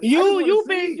get invited. I just you want to you've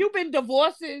been see. you've been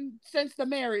divorcing since the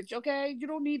marriage, okay? You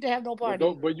don't need to have no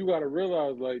party. But you gotta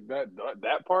realize like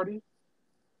that party.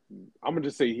 I'm gonna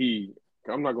just say he.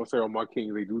 I'm not gonna say on my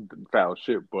kings they do foul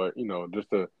shit, but you know, just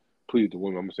to please the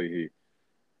women, I'm gonna say he.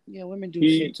 Yeah, women do shit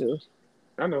He. too.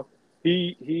 I know.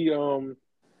 He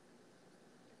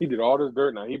did all this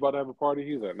dirt. Now he about to have a party.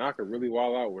 He's like, nah, I could really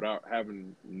wild out without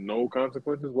having no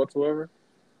consequences whatsoever.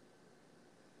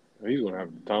 And he's gonna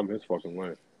have the time of his fucking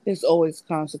life. There's always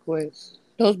consequence.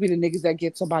 Those be the niggas that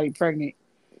get somebody pregnant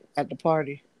at the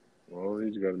party. Well, you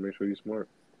just gotta make sure he's smart.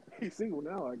 He's single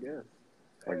now, I guess.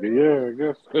 Like, yeah, I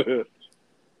guess.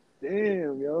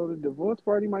 Damn, yo, the divorce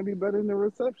party might be better than the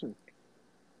reception.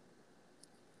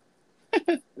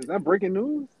 Is that breaking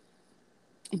news?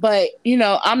 But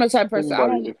I'm the type of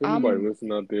person. If anybody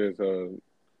listening out there is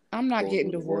I'm not going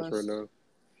getting through a divorce right divorced. now,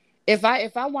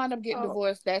 If I wind up getting I,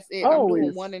 divorced, that's I it. I'm doing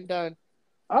always, one and done.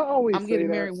 I always I'm say getting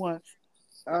that. married once.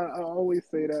 I always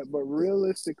say that, but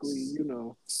realistically,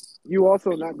 you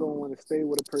also not gonna want to stay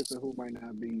with a person who might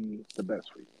not be the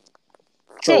best for you.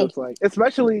 So True. it's like,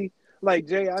 especially like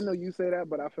Jay, I know you say that,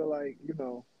 but I feel like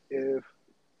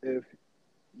if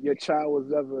your child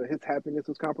was ever his happiness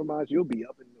was compromised, you'll be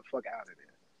up and the fuck out of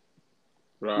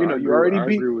there. but You already I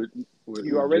beat agree with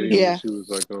you already Jay when Yeah. beat she was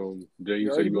like, Jay, you you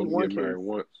said already you beat only one get case. married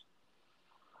once,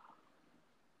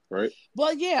 right?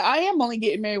 Well, yeah, I am only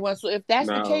getting married once. So if that's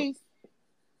the Now, case,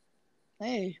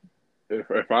 hey,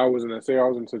 if I was in that, say I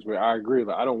was in a situation, I agree.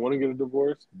 Like, I don't want to get a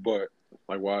divorce, but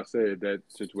like what I said, that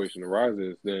situation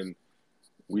arises, then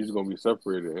we just gonna be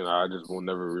separated, and I just will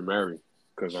never remarry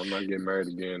because I'm not getting married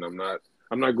again. I'm not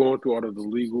going through all of the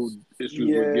legal issues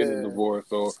with getting a Yeah, divorce.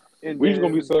 So and we just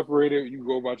gonna be then separated. You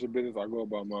go about your business, I go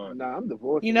about mine. nah, I'm you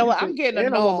divorcing. know You what? I'm take getting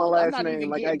and I want my annulled. I'm last not name. even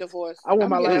Like getting divorced. I want I'm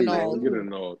my getting last Please, name. don't annulled. get it Ooh,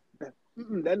 annulled.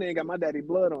 that name got my daddy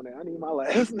blood on it. I need my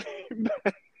last name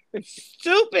back.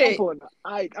 Stupid. I'm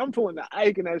pulling the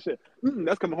Ike and that shit.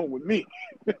 That's coming home with me.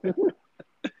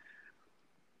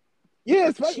 Yeah,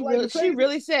 it's like the She same.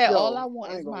 really said, "All I Yo,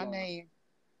 want I is ain't gonna my lie. name."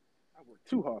 I worked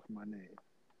too hard for my name.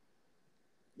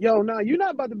 Yo, nah, you're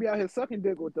not about to be out here sucking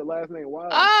dick with the last name Wise.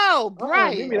 Oh, Give me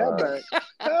Brian. that Wow. back.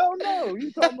 Hell no.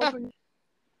 You talking about your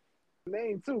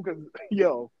name too, cause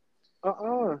yo,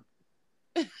 uh-uh.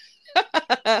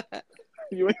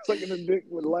 You ain't sucking a dick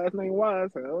with the last name Wise.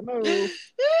 Hell no.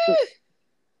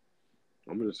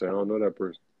 I'm gonna say I don't know that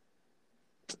person.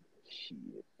 Shit.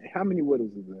 How many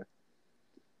widows is there?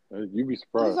 You'd be There's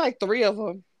surprised. like 3 of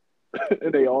them.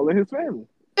 They all in his family.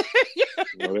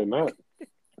 No, they're not.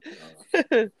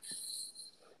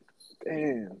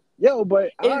 Damn. Yo,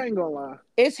 but I Is ain't gonna lie.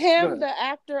 is Go him ahead. the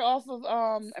actor off of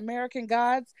American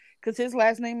Gods? Because his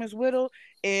last name is Whittle,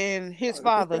 and his Oh, that's his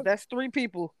father. cousin. That's 3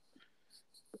 people.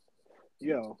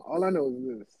 Yo, all I know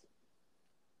is this.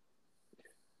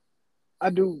 I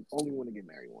do only want to get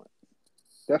married once.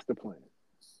 That's the plan.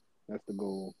 That's the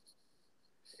goal.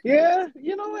 Yeah,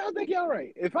 you know what? I think y'all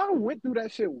right. If I went through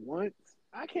that shit once,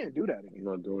 I can't do that I'm again.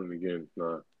 not doing it again.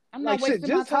 Nah. I'm not Like shit,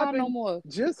 wasting my time no more.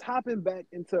 just hopping back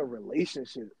into a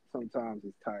relationship sometimes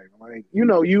is tiring. Like, you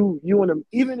in a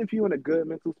even if you in a good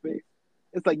mental space,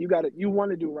 it's like you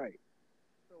want to do right.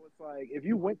 So it's like if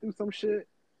you went through some shit,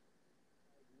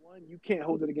 one, you can't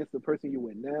hold it against the person you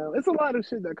with now. It's a lot of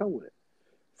shit that come with it.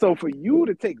 So for you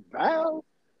to take vows,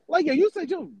 like yo, you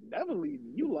said you'll never leave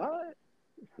me. You lied.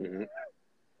 Mm-hmm.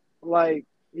 Like,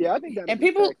 yeah, I think that'd And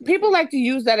be taxing people too. like to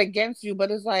use that against you,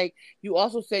 but it's like you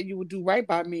also said you would do right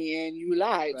by me, and you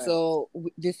lied. Facts. So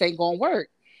this ain't gonna work.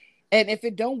 And if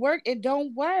it don't work, it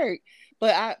don't work.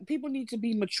 But people need to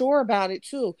be mature about it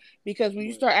too, because when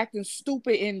you But start acting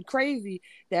stupid and crazy,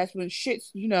 that's when shit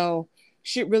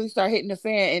really start hitting the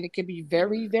fan, and it can be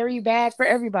very, very bad for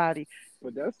everybody.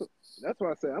 but that's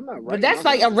why I say I'm not But writing my that's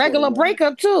like vows a before the regular wedding.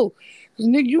 breakup too.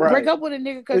 You break Right. up with a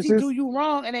nigga because It's he do just you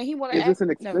wrong, and then he want to it's act. just an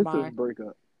Never expensive mind.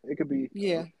 breakup. It could be,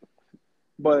 Yeah,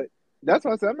 but that's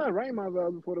why I say I'm not writing my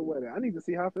vows before the wedding. I need to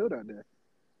see how I feel that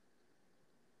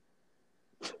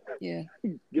yeah.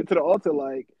 day. Get to the altar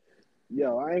like,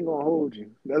 yo, I ain't gonna hold you.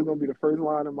 That's gonna be the first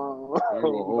line of my I ain't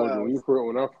gonna hold you. vows.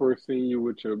 When I first seen you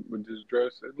with this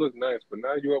dress, it looked nice, but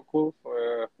now you up close.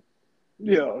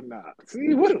 Yo, nah.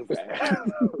 See, what was that?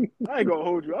 I ain't gonna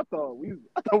hold you. I thought we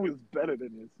was better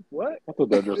than this. What? I thought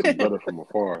that dress was better from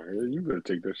afar. You better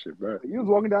take that shit back. You was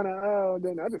walking down the aisle, and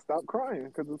then I just stopped crying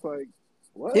because it's like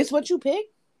What? This what you pick?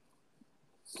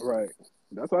 Right.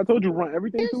 That's why I told you run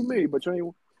everything through me, but you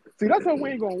ain't. See, that's how we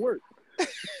ain't gonna work.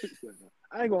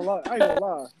 I ain't gonna lie. I ain't gonna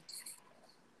lie.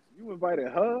 You invited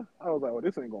her. I was like, well,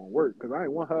 this ain't gonna work because I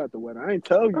ain't want her at the wedding. I ain't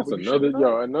tell you, That's but you should another have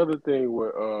known. another thing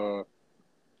with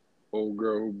old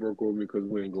girl who broke with me because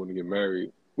we ain't going to get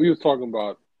married. We was talking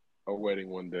about a wedding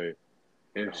one day,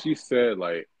 and she said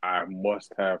like I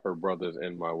must have her brothers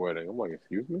in my wedding. I'm like,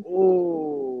 excuse me?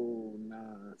 Oh,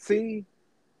 nah. See,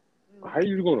 How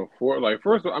you gonna afford? Like,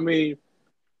 first, I mean,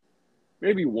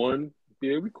 maybe one,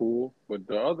 yeah, we cool, but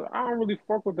the other, I don't really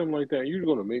fuck with them like that. You're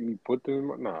gonna make me put them in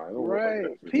my, nah, it don't work like right?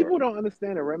 that, bro. People don't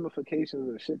understand the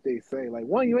ramifications of shit they say. Like,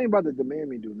 one, you ain't about to demand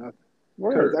me do nothing.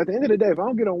 Because Word. at the end of the day, if I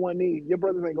don't get on one knee, your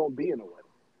brothers ain't gonna be in the wedding.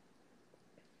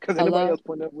 Because anybody Hello? else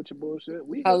putting up with your bullshit.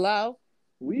 We here. Hello?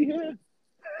 We here.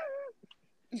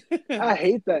 I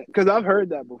hate that because I've heard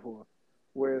that before,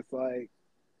 where it's like,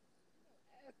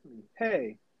 ask me,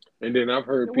 hey, And then I've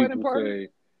heard your wedding people party?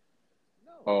 say,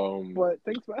 No, but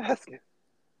thanks for asking.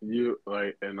 you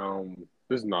like, and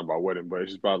this is not about wedding, but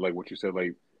it's just about like what you said,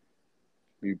 like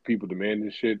people demanding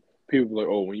shit. People like,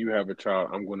 oh, when you have a child,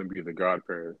 I'm going to be the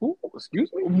godparent. Who? Excuse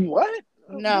me? What?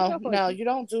 Get No, that no, person. you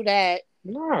don't do that.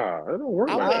 Nah, it don't work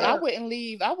I like would I that. wouldn't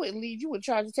leave. I wouldn't leave you in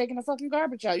charge of taking the fucking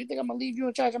garbage out. You think I'm gonna leave you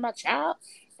in charge of my child?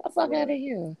 Get the fuck out of Right.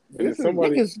 here. And This is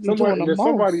Niggas be doing the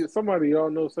most. somebody y'all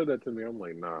know said that to me. I'm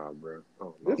like, nah, bro.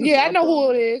 Oh this no. is Yeah, I my know who it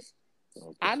problem. is.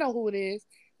 Okay. I know who it is.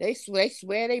 They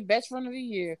swear they best friend of the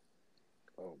year.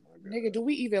 Oh my Nigga, god. do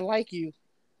we even like you?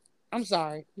 I'm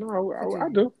sorry. No, I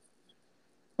Continue. do,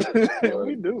 but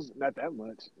We do not that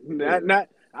much. Not yeah. not.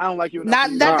 I don't like you enough for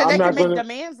Not you not not Nah, that to I'm they like can not me. make gonna.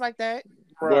 demands like that.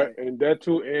 But Right. and that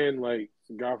too, and like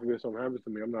God forbid something happens to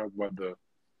me, I'm not about to.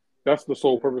 That's the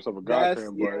sole purpose of a That's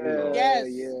godparent. But yeah, Yes.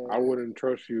 I yeah. wouldn't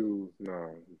trust you. No,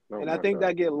 not And with I my think child.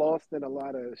 that get lost in a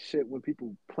lot of shit when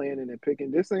people planning and picking.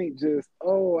 This ain't just,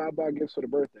 oh, I buy gifts for the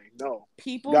birthday. No.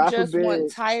 People God just want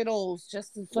forbid, titles so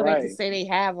they can right. say they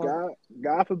have them.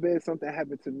 God forbid something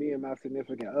happened to me and my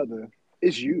significant other.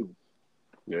 It's you.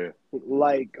 Yeah.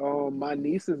 Like my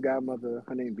niece's godmother,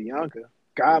 her name Bianca,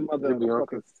 godmother Hey, of a Bianca.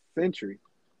 fucking century.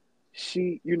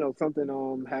 She,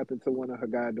 something happened to one of her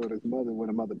goddaughter's mother when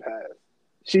her mother passed.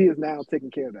 She is now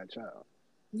taking care of that child.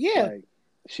 Yeah, Like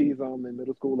she's in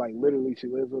middle school. Like literally, she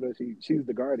lives with her. She's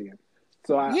the guardian.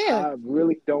 So yeah, I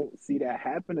really don't see that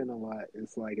happening a lot.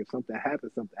 It's like if something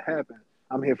happens, something happens.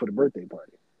 I'm here for the birthday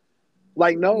party.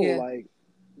 Like no, yeah. like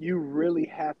you really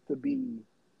have to be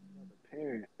the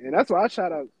parent, and that's why I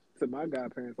shout out to my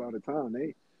godparents all the time.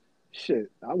 They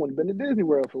shit. I wouldn't have been to Disney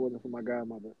World if it wasn't for my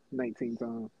godmother 19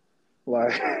 times.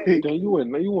 Like Damn, you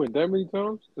went that many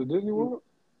times to Disney World?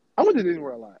 I went to Disney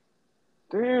World a lot.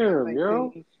 When I was Damn, yo.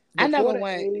 19, I before never the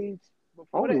went. age, I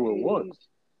before only the went age, once.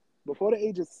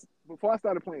 before I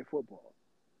started playing football,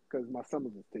 because my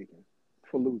summers was taken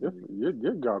for losing Your, reasons.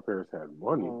 your godparents had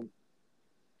money. Um,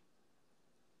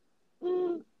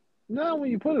 mm, no,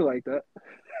 when you put it like that.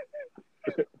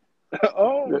 Yeah.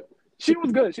 Oh, she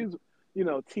was good. She's,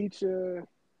 teacher.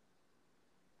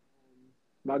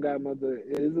 My godmother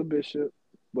is a bishop,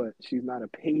 but she's not a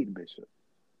paid bishop.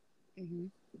 Hmm.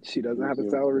 She doesn't have a Yeah.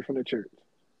 salary from the church.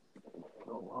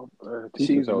 Oh,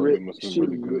 teacher She's salary must have been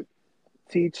really good.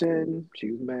 teaching.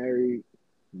 She's married,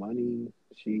 money.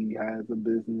 She has a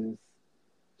business.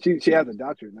 She has a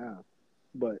doctorate now,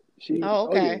 but Oh,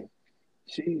 oh yeah, okay.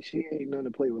 she ain't nothing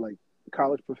to play with. Like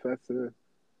college professor,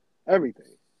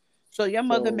 everything. So your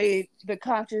mother So made the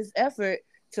conscious effort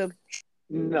to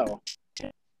no,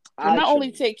 to I not only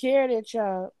chose. take care of their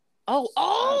child. Oh,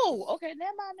 I oh, chose. okay,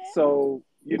 never mind that. So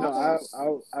My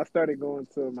fault. I started going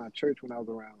to my church when I was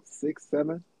around 6,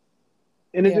 7,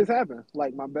 and it Yeah. just happened.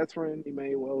 Like my best friend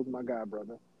Emmanuel was my god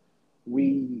brother.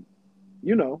 We,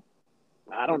 you know,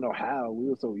 I don't know how we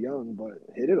were so young, but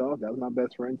hit it off. That was my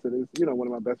best friend to this, one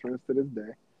of my best friends to this day.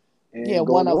 Yeah, And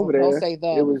one going of over them. Don't there, say it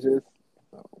the. was just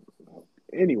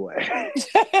anyway.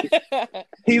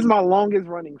 He's my longest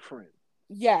running friend.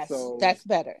 Yes, So, that's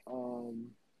better. um,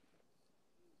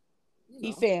 you He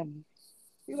know, family.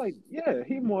 he like, yeah,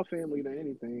 he more family than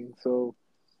anything. So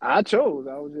I chose.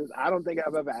 I don't think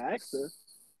I've ever asked her,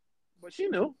 but she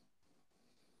knew.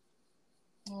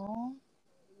 Aw.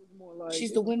 It was more like,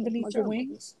 She's the wind that's my beneath your godmother.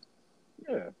 wings.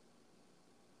 Yeah,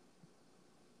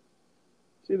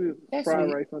 she did That's fried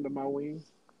sweet. rice under my wings.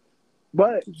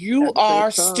 But You at the same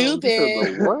are time, You said the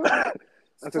stupid. what? I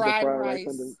said the Fried fried rice rice.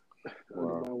 under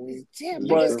Wow. my wings. Damn, Is it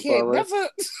But niggas shrimp fried can't rice?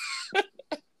 never.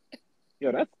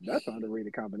 yeah, that's an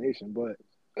underrated combination. But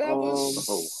That was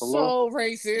Oh, hello? so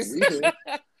racist. we here.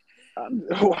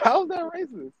 How's that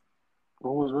racist?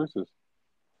 What was racist?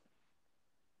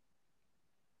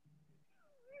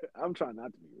 I'm trying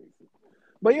not to be racist.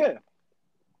 But yeah,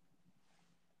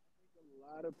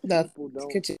 a lot of No, people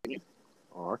don't. continue.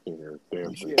 Oh, I can't hear a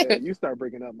damn thing. Yeah, you start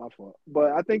breaking up, my fault.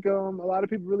 But I think a lot of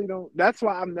people really don't. That's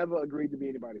why I've never agreed to be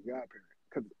anybody's godparent.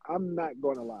 Because I'm not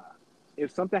going to lie.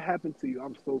 If something happened to you,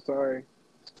 I'm so sorry.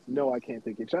 No, I can't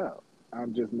take your child.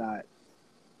 I'm just not.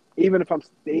 Even if I'm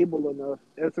stable enough,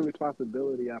 it's a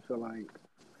responsibility I feel like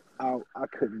I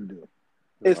couldn't do.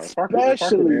 Nah, if I can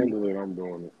Especially handle it, I'm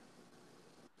doing it.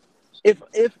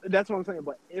 if that's what I'm saying.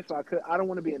 But if I could, I don't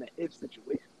want to be in an if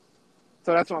situation.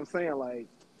 So that's what I'm saying. Like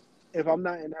if I'm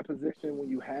not in that position when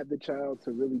you have the child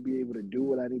to really be able to do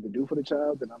what I need to do for the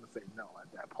child, then I'm gonna say no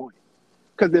at that point.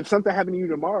 Because if something happened to you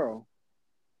tomorrow,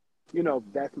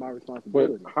 that's my But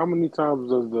responsibility. how many times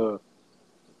does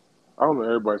I don't know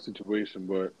everybody's situation,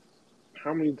 but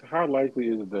how likely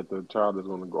is it that the child is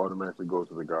going to automatically go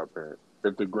to the godparent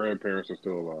if the grandparents are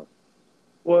still alive,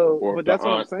 Well, or if but the that's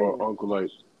what I'm aunt or saying. uncle? Like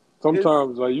It's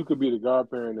sometimes, like you could be the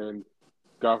godparent, and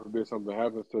God forbid something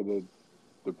happens to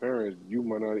the parents, you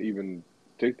might not even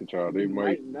take the child. They you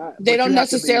might, might not, They but you don't have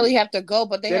to be. necessarily have to go,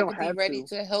 but they They have to don't be have ready to.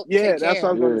 to help Yeah, take that's what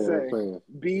I care. was about to yeah, I'm say. saying,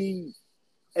 Be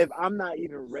if I'm not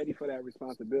even ready for that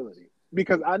responsibility,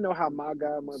 because I know how my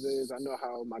godmother is, I know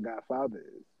how my godfather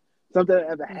is. Something that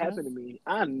ever Hmm. happened to me,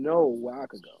 I know where I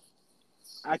could go.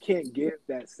 I can't give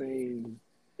that same.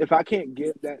 If I can't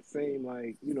give that same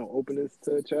openness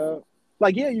to a child,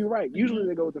 like yeah, you're right. Usually Hmm.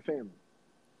 they go with the family,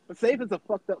 but say if it's a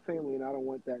fucked up family and I don't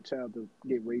want that child to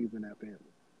get raised in that family,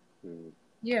 mm.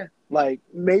 Yeah. like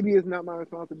maybe it's not my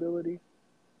responsibility.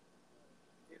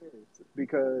 It is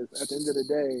because at the end of the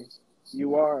day,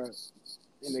 you are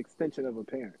an extension of a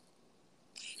parent.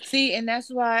 See, and that's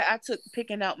why I took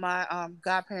picking out my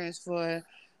godparents for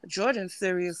Jordan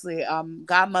seriously.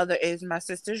 Godmother is my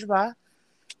sister Jabba,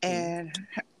 Mhm. and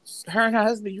her and her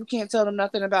husband. You can't tell them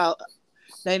nothing about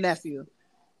their nephew.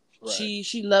 Right.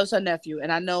 She loves her nephew,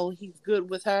 and I know he's good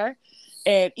with her.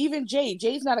 And even Jade.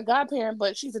 Jade's not a godparent,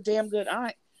 but she's a damn good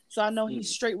aunt. So I know he's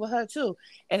Mm. straight with her too.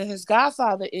 And his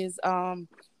godfather is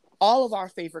all of our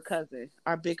favorite cousin,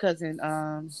 our big cousin.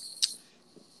 I'm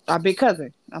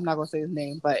not gonna say his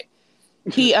name, but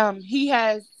he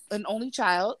has an only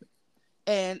child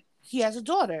and he has a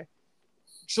daughter.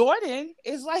 Jordan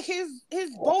is like his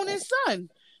bonus son.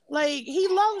 Like he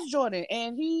loves Jordan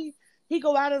and he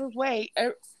go out of his way.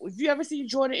 If you ever see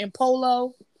Jordan in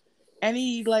polo and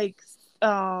he like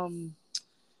um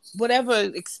whatever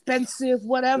expensive That's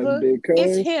whatever, big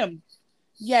it's cuz. him.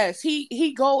 Yes,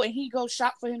 he go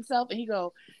shop for himself and he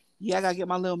go, yeah, I gotta get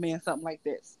my little man something like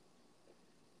this.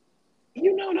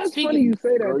 That's funny Speaking, you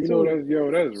say Girl, that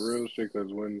too. that's real shit.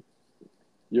 Because when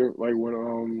you're like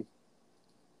when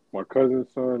my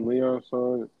cousin's son, Leon's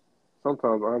son,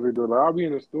 sometimes Andre do like I'll be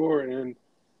in the store and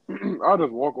I'll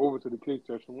just walk over to the kids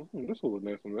section. This will look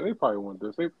nice on them. They probably want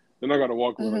this. Then I gotta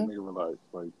walk away like mm-hmm. nigga relax.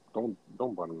 Like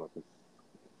don't buy them nothing.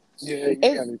 Yeah, you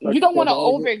gotta tuck You don't want yourself to a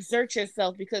little bit. overexert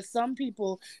yourself because some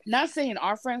people, not saying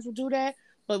our friends will do that,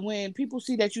 but when people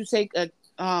see that you take a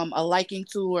liking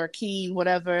to or keen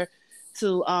whatever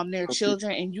to their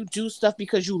children and you do stuff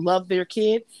because you love their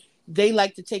kid, they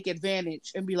like to take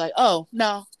advantage and be like, oh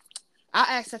no, I'll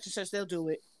ask such and such, they'll do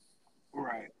it.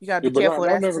 Right. You gotta Yeah, be but careful of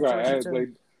I that never got situation asked. too. Like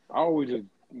I always just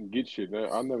get shit.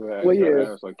 I never Well, got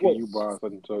yeah. asked like, can Well, you buy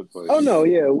such and such? Like, oh no,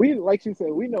 yeah. We like you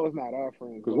said, we know it's not our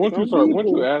friends, because but once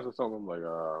you ask for something, I'm like,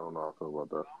 I don't know how I feel about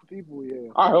that. some people, yeah.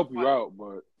 I'll help you But out,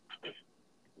 but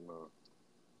no,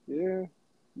 yeah. it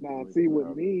Now, ain't see, gonna with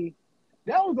happen. me,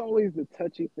 that was always the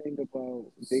touchy thing about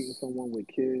dating someone with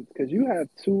kids, because you have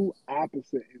two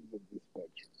opposite ends of the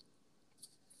spectrum.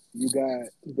 You got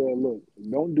the look,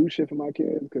 don't do shit for my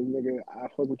kids, because nigga, I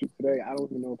fuck with you today. I don't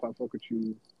even know if I fuck with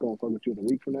you, gonna fuck with you in a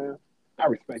week from now. I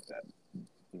respect that.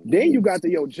 Then Mm-hmm. you got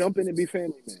the jump in and be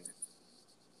family man.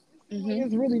 It seems like Hmm.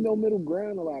 it's really no middle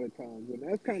ground a lot of times, and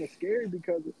that's kind of scary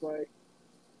because it's like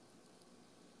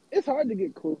it's hard to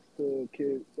get close to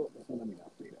kids. Oh, let me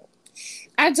not say that.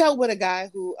 I dealt with a guy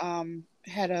who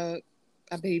had a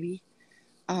baby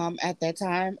at that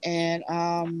time, and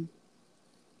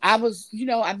I was,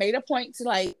 I made a point to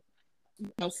like,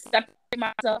 separate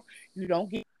myself. You don't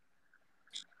get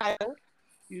child,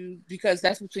 because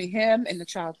that's between him and the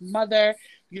child's mother.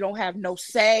 You don't have no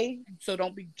say, so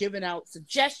don't be giving out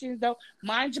suggestions. Though,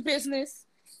 mind your business,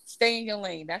 stay in your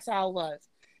lane. That's how it was.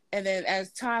 And then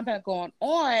as time had gone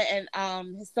on,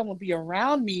 and his son would be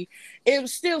around me, it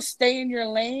was still stay in your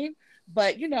lane,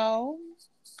 but goo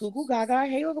goo gaga,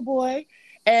 hey little boy.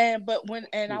 And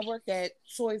I worked at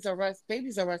Toys R Us,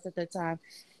 Babies R Us at that time,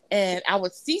 and I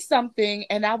would see something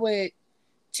and I would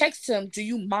text him, "Do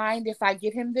you mind if I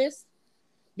get him this?"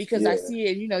 because I see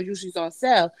it, usually it's on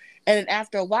sale. And then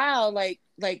after a while, like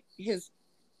his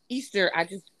Easter, I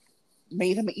just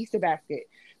made him an Easter basket,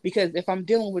 because if I'm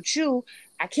dealing with you,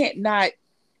 I can't not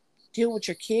deal with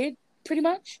your kid, pretty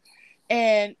much.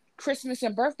 And Christmas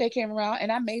and birthday came around,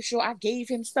 and I made sure I gave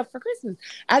him stuff for Christmas.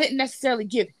 I didn't necessarily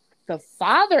give the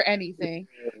father anything,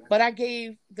 but I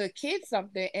gave the kid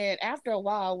something. And after a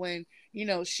while, when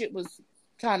shit was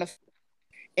kind of,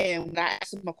 and when I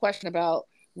asked him a question about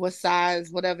what size,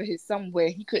 whatever his son wear,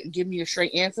 he couldn't give me a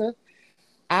straight answer.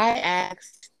 I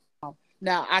asked.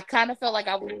 Now I kind of felt like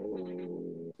I was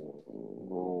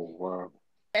wow.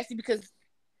 messy, because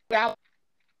I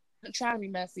wasn't trying to be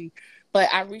messy, but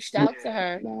I reached out to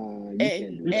her, Nah, you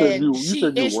can't and do You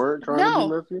said that. you weren't trying to be no,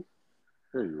 messy.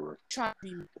 There you were. trying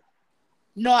to be.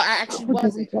 No, I actually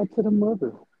wasn't. Reach out to the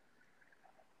mother.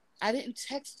 I didn't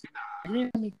text.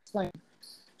 Let me explain.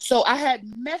 So I had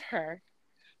met her,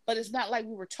 but it's not like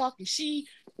we were talking. She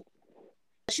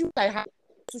was like, hi,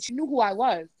 so she knew who I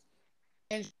was,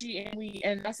 and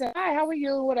I said, hi, how are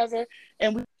you, whatever,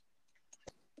 and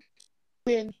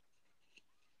we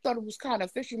thought it was kind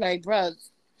of fishy, like, bruh,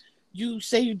 you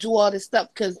say you do all this stuff,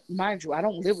 because mind you, I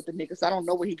don't live with the nigga, so I don't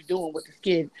know what he be doing with this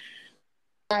kid.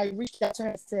 I reached out to her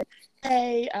and said,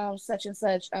 hey, such and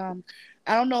such, I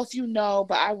don't know if you know,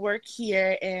 but I work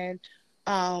here, and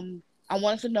I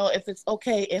wanted to know if it's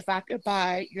okay if I could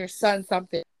buy your son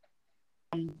something.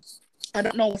 I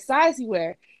don't know what size he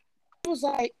wear. He was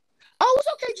like, oh, it's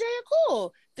okay, Jaya,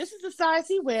 cool. This is the size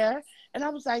he wear. And I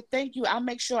was like, thank you. I'll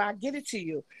make sure I get it to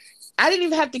you. I didn't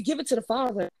even have to give it to the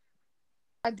father.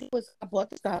 I did was I bought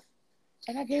the stuff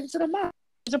and I gave it to the mom.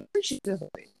 She was appreciative of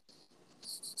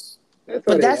it.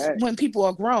 But that's when people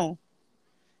are grown.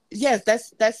 Yes,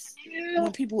 that's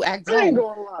when people act grown. I ain't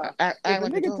gonna lie. If a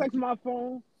like nigga text my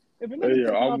phone,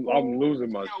 I'm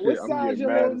losing my shit. what I'm size getting your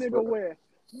mad little as nigga fuck. wear?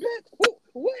 Bitch,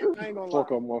 what? I ain't gonna lie.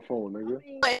 Fuck on my phone,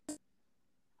 nigga.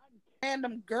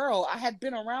 Random girl. I had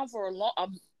been around for a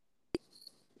long,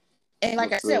 and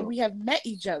like I said, we have met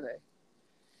each other.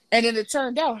 And then it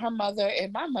turned out her mother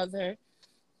and my mother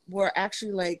were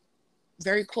actually like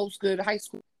very close, good high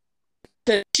school.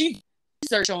 She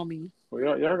researched on me.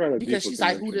 Well, y'all got a because she's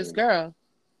like, who this girl?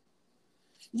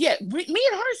 Yeah, me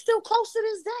and her still close to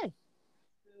this day.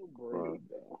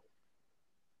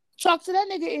 Talk to that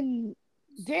nigga in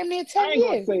damn near 10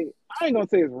 years. I ain't gonna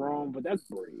say it's wrong, but that's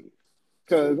brave.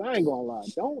 Cause I ain't gonna lie,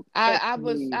 don't. I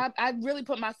really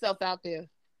put myself out there.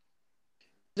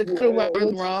 The could have went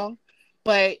really wrong,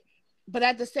 but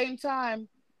at the same time,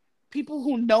 people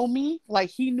who know me, like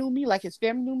he knew me, like his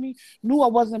family knew me, knew I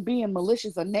wasn't being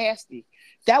malicious or nasty.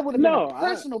 That would have been a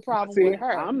personal problem with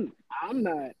her. I'm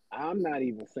not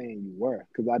even saying you were,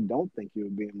 because I don't think you were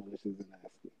being malicious and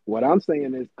nasty. What I'm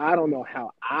saying is I don't know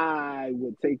how I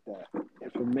would take that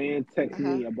if a man texts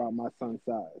me about my son's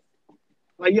size.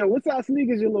 Like, yo, what size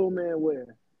sneakers your little man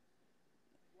wear?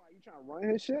 Why, you trying to run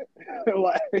his shit?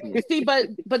 Like... See,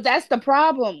 but that's the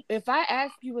problem. If I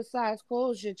ask you what size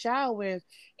clothes your child wears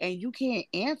and you can't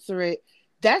answer it,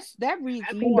 that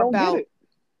reads more about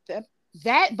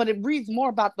that, but it reads more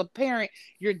about the parent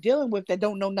you're dealing with that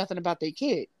don't know nothing about their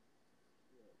kid.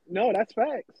 No, that's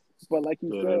facts. But like you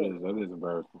said, that is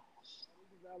embarrassing. That's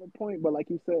a valid point. But like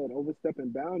you said, overstepping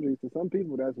boundaries, to some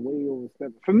people that's way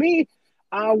overstepping. For me,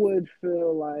 I would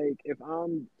feel like if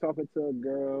I'm talking to a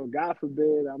girl, God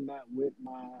forbid I'm not with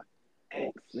my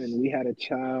ex and we had a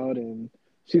child and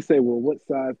she say, well, what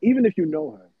size? Even if you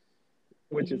know her,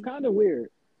 which is kind of weird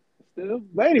still.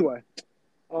 But anyway,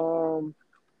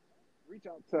 reach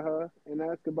out to her and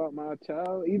ask about my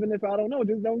child. Even if I don't know,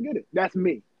 just don't get it. That's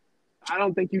me. I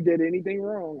don't think you did anything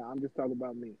wrong. I'm just talking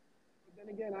about me. But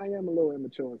then again, I am a little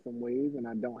immature in some ways and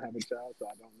I don't have a child, so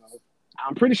I don't know.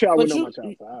 I'm pretty sure I would know my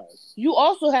child's size. You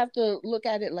also have to look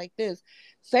at it like this.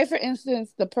 Say, for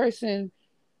instance, the person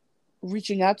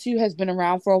reaching out to you has been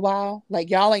around for a while.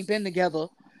 Like, y'all ain't been together,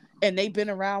 and they've been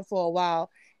around for a while.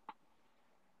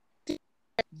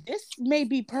 This may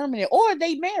be permanent, or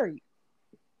they married.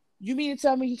 You mean to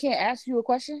tell me he can't ask you a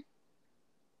question?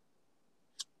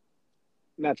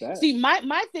 Not that. See,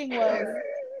 my thing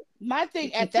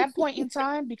at that point in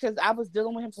time, because I was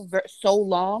dealing with him for so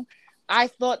long, I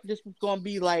thought this was going to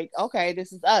be like, okay,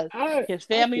 this is us. His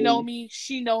family know me.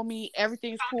 She know me.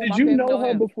 Everything's cool. Did you know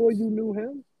her before you knew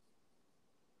him?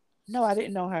 No, I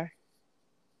didn't know her.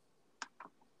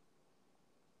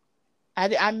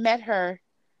 I met her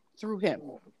through him.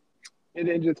 And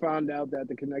then just found out that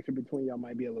the connection between y'all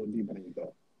might be a little deeper than you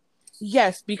thought.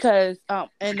 Yes, because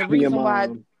and the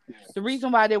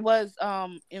reason why there was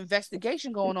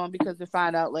investigation going on, because they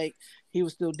find out like he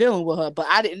was still dealing with her, but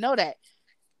I didn't know that.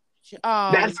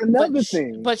 That's another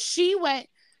thing. But she went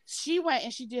she went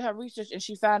and she did her research and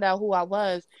she found out who I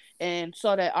was and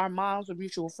saw that our moms were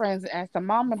mutual friends and asked her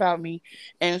mom about me.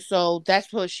 And so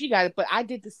that's what she got it. But I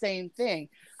did the same thing.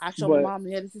 I showed my But mom,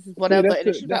 yeah, this is see, whatever. And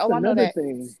then she's like, that's oh, I know another that.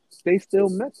 thing. They still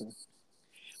messing.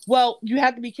 Well, you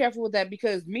have to be careful with that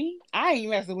because me, I ain't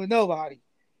messing with nobody.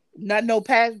 Not no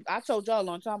past. I told y'all a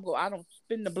long time ago. I don't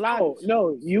spin the block. No,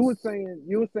 no, you were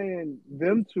saying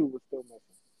them two were still messing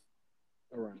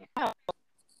around,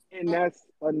 and that's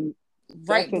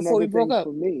Right before we another broke thing up.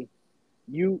 for me.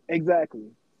 You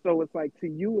exactly. So it's like to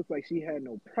you, it's like she had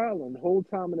no problem. The whole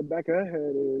time in the back of her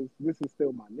head is this is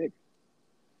still my nigga.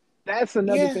 That's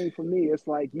another Yeah. thing for me. It's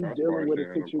like you That's dealing why with she a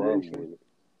had no problem situation with it.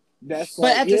 that's But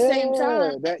like, at the same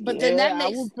time, yeah, that but then yeah, that I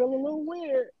makes would feel a little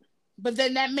weird. but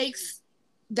then that makes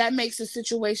a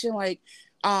situation like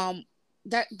um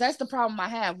that's the problem I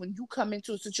have when you come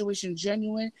into a situation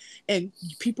genuine and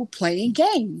people playing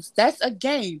games. That's a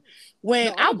game. When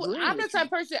No, I'm agreeing I'm the with type you.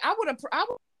 of person I would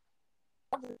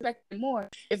respect it more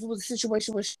if it was a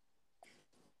situation where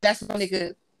that's my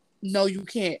nigga. No, you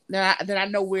can't. Then I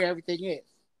know where everything is.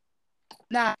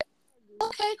 Now,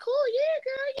 okay, cool,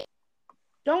 yeah, girl.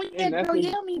 And that's Don't the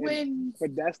yell me and when.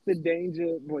 but that's the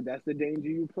danger. But that's the danger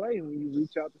you play when you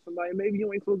reach out to somebody maybe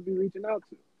you ain't supposed to be reaching out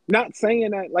to. Not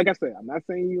saying that, like I said, I'm not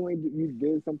saying you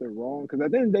did something wrong because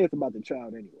at the end of the day, it's about the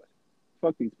child anyway.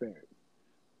 Fuck these parents.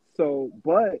 So,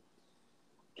 but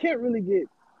can't really get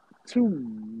too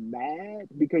mad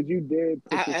because you did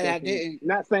put I yourself in. didn't.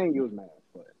 Not saying you was mad,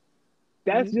 but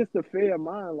that's Mm-hmm. just a fair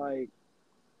mind. Like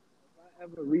if I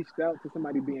ever reached out to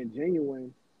somebody being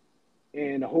genuine,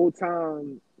 and the whole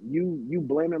time you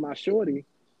blaming my shorty,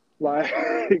 like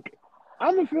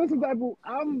I'm gonna feel some type of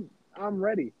I'm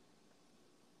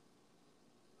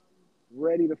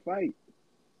ready to fight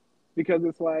because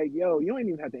it's like yo, you ain't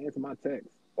even have to answer my text.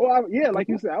 Or yeah, like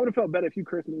you said, I would have felt better if you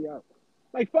cursed me out.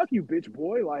 Like fuck you, bitch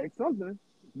boy. Like something.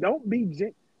 Don't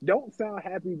be don't sound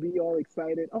happy. Be all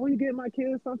excited. Oh, you get my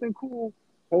kid something cool.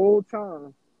 Whole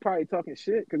time probably talking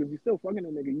shit because if you still fucking a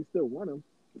nigga, you still want him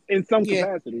in some Yeah,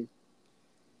 capacity.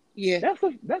 yeah.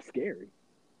 That's scary.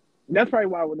 That's probably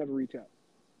why I would never reach out.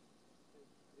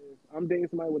 If I'm dating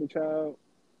somebody with a child,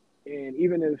 and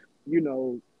even if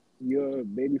your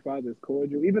baby father is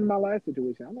cordial, even in my last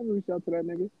situation, I never reached out to that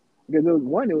nigga because there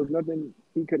was nothing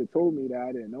he could have told me that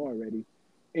I didn't know already,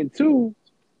 and two,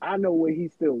 I know what he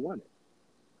still wanted.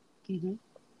 Mm-hmm.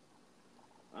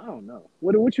 I don't know.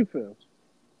 What you feel?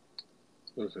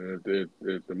 Listen,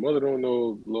 if the mother don't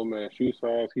know little man's shoe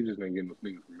size, he just ain't getting no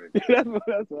sneakers from me.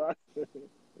 That's what I said.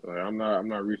 Like I'm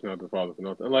not reaching out to the father for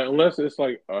nothing. Like unless it's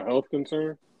like a health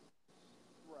concern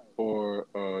Right. or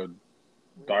a Where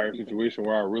it dire becomes situation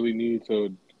where I really need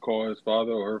to call his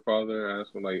father or her father and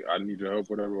ask him like I need your help,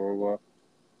 whatever, or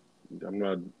I'm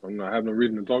not having a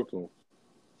reason to talk to him.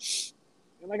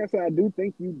 and like I said, I do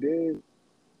think you did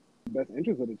the best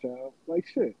interest of the child. Like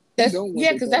shit, who don't want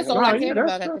their Because child to that's have all a I Nah, good yeah, cared time? that's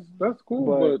about at the. that's that's cool,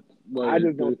 But but I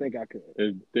just don't think I could.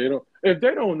 if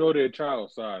they don't know their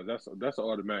child's size, that's an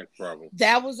automatic problem.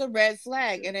 That was a red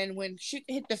flag, Yeah. and then when shit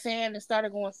hit the fan and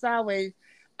started going sideways,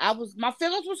 my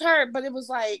feelings was hurt, but it was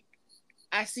like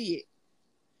I see it.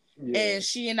 Yeah. And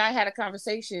she and I had a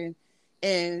conversation,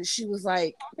 and she was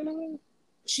like, Talking to her?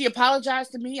 she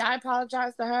apologized to me, I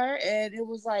apologized to her, and it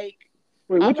was like,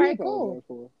 Wait, all what you right, cool. apologize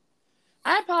for?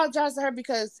 I apologized to her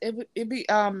because it be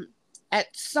at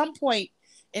some point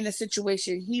in the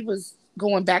situation he was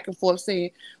going back and forth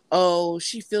saying, "Oh,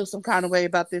 she feels some kind of way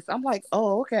about this." I'm like,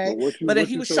 "Oh, But okay," what you but then what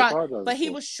he you was still trying, apologizing but he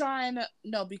for? was trying to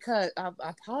no because I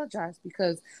apologized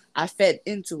because I fed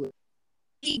into it.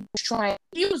 He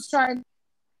was trying.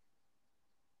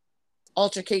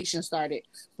 Altercation started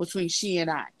between she and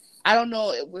I. I don't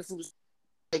know if it was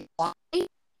like why,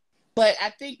 but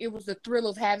I think it was the thrill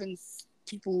of having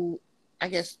people, I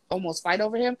guess, almost fight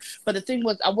over him. But the thing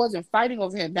was, I wasn't fighting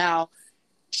over him. Now,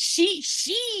 she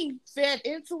fed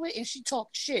into it and she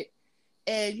talked shit,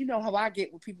 and you know how I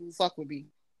get with people who fuck with me.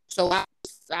 So I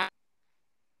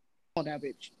on that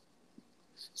bitch.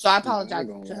 So I Nah, I ain't apologized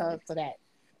gonna to lie. her for that I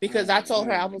because I ain't, told I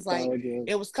her I ain't was like, apologize.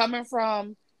 it was coming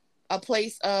from a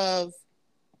place of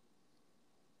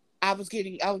I was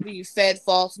being fed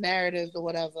false narratives or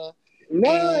whatever. Nah,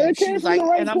 And it she came was from the like,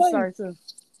 right and I'm place. sorry too.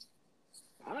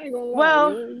 I ain't gonna lie.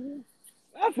 Well,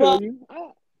 I feel well, you.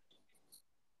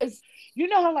 it's, you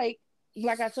know how like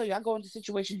I told you, I go into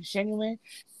situations genuine.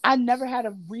 I never had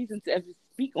a reason to ever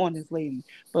speak on this lady,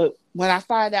 but when I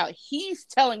find out he's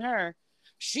telling her,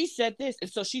 she said this, and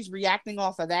so she's reacting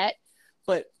off of that.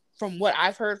 But from what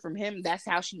I've heard from him, that's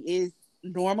how she is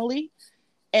normally.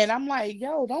 And I'm like,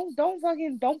 yo, don't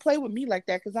fucking don't play with me like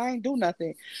that because I ain't do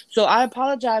nothing. So I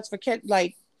apologize for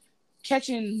like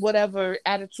catching whatever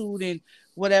attitude and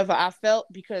whatever I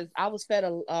felt, because I was fed a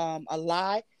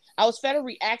lie. I was fed a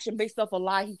reaction based off a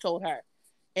lie he told her,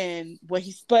 and what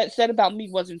he said about me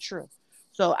wasn't true.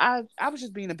 So I was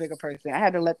just being a bigger person. I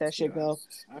had to let that shit Yeah, go.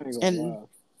 I ain't gonna And lie.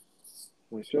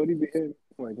 When Shorty be hit,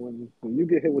 like when you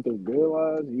get hit with those good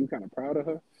lies, you kind of proud of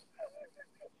her.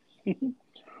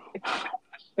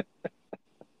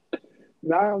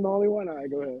 Nah, I'm the only one. All right,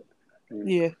 go ahead.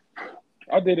 yeah,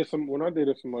 When I dated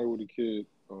somebody with a kid.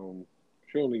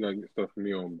 She only got to get stuff for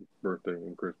me on birthday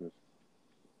and Christmas.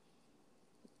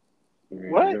 I mean, I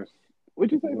What? guess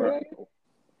What'd you say? Say when I, that again.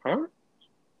 huh?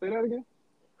 Say that again.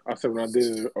 I said when I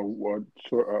dated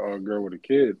a girl with a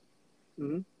kid,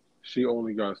 Mm-hmm. she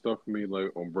only got stuff for me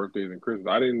like on birthdays and Christmas.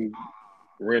 I didn't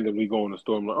randomly go in the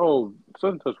store. I'm like, oh,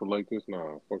 such and such would like this.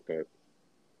 Nah, fuck that.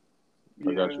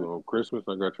 I got Yeah, you on Christmas.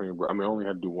 I got you on your birthday. I mean, I only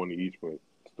had to do one each, but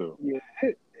still. yeah.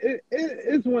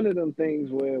 It's one of them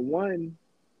things where one,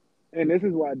 and this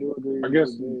is why I do agree I with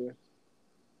guess Jay.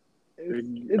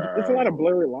 It's a I lot don't of know.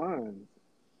 blurry lines.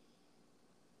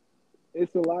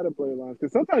 It's a lot of blurry lines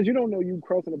because sometimes you don't know you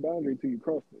crossing the boundary till you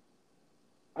cross it.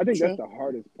 I think that's true. the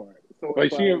hardest part. So it's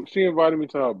Like like, she invited me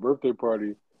to her birthday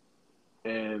party,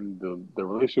 and the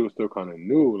relationship was still kind of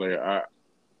new. Like I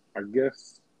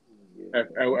guess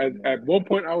at one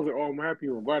point I was like, oh, I'm happy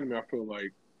you invited me. I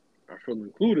feel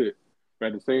included. But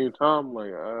at the same time,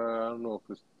 like I don't know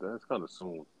if that's kind of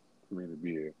soon for me to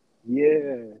be here.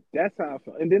 yeah, that's how I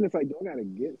feel. And then it's like, do I gotta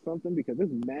get something because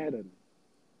it's mad at them?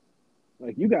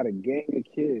 Like you got a gang of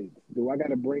kids. Do I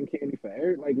gotta bring candy for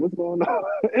every? Like what's going on?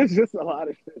 It's just a lot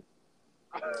of shit.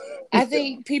 I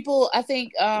think people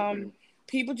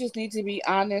just need to be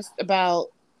honest about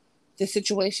the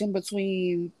situation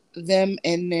between them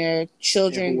and their And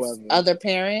children's whoever, other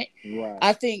parent. right?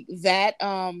 I think that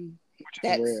Which is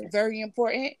that's rare. very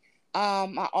important.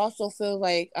 I also feel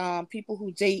like people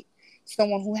who date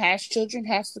someone who has children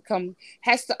has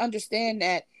to understand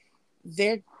that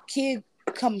their kid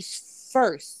comes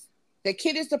first. The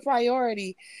kid is the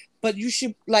priority, but you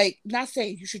should, like, not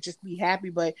saying you should just be happy,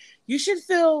 but you should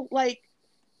feel like,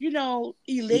 Know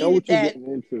elated what you're that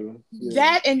getting into. Yeah,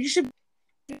 that and you should,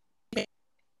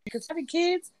 because having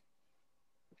kids,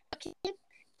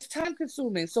 it's time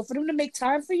consuming. So for them to make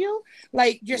time for you,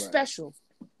 like, you're right. special.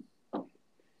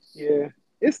 Yeah,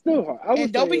 it's still hard. I And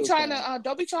would say it was hard.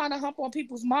 don't be trying to hump on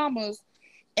people's mamas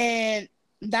and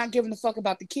not giving a fuck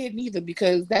about the kid neither,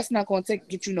 because that's not going to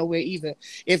get you nowhere either.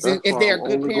 That's If why they're I'm a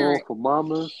good only going parent, for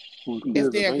mamas whose if kids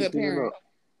are they're a good 19 and parent. up.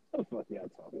 What the fuck y'all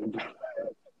talking about?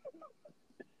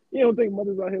 You don't think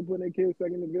mothers out here putting their kids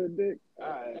second to good dick? All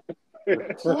right.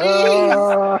 Please,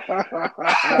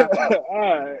 All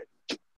right.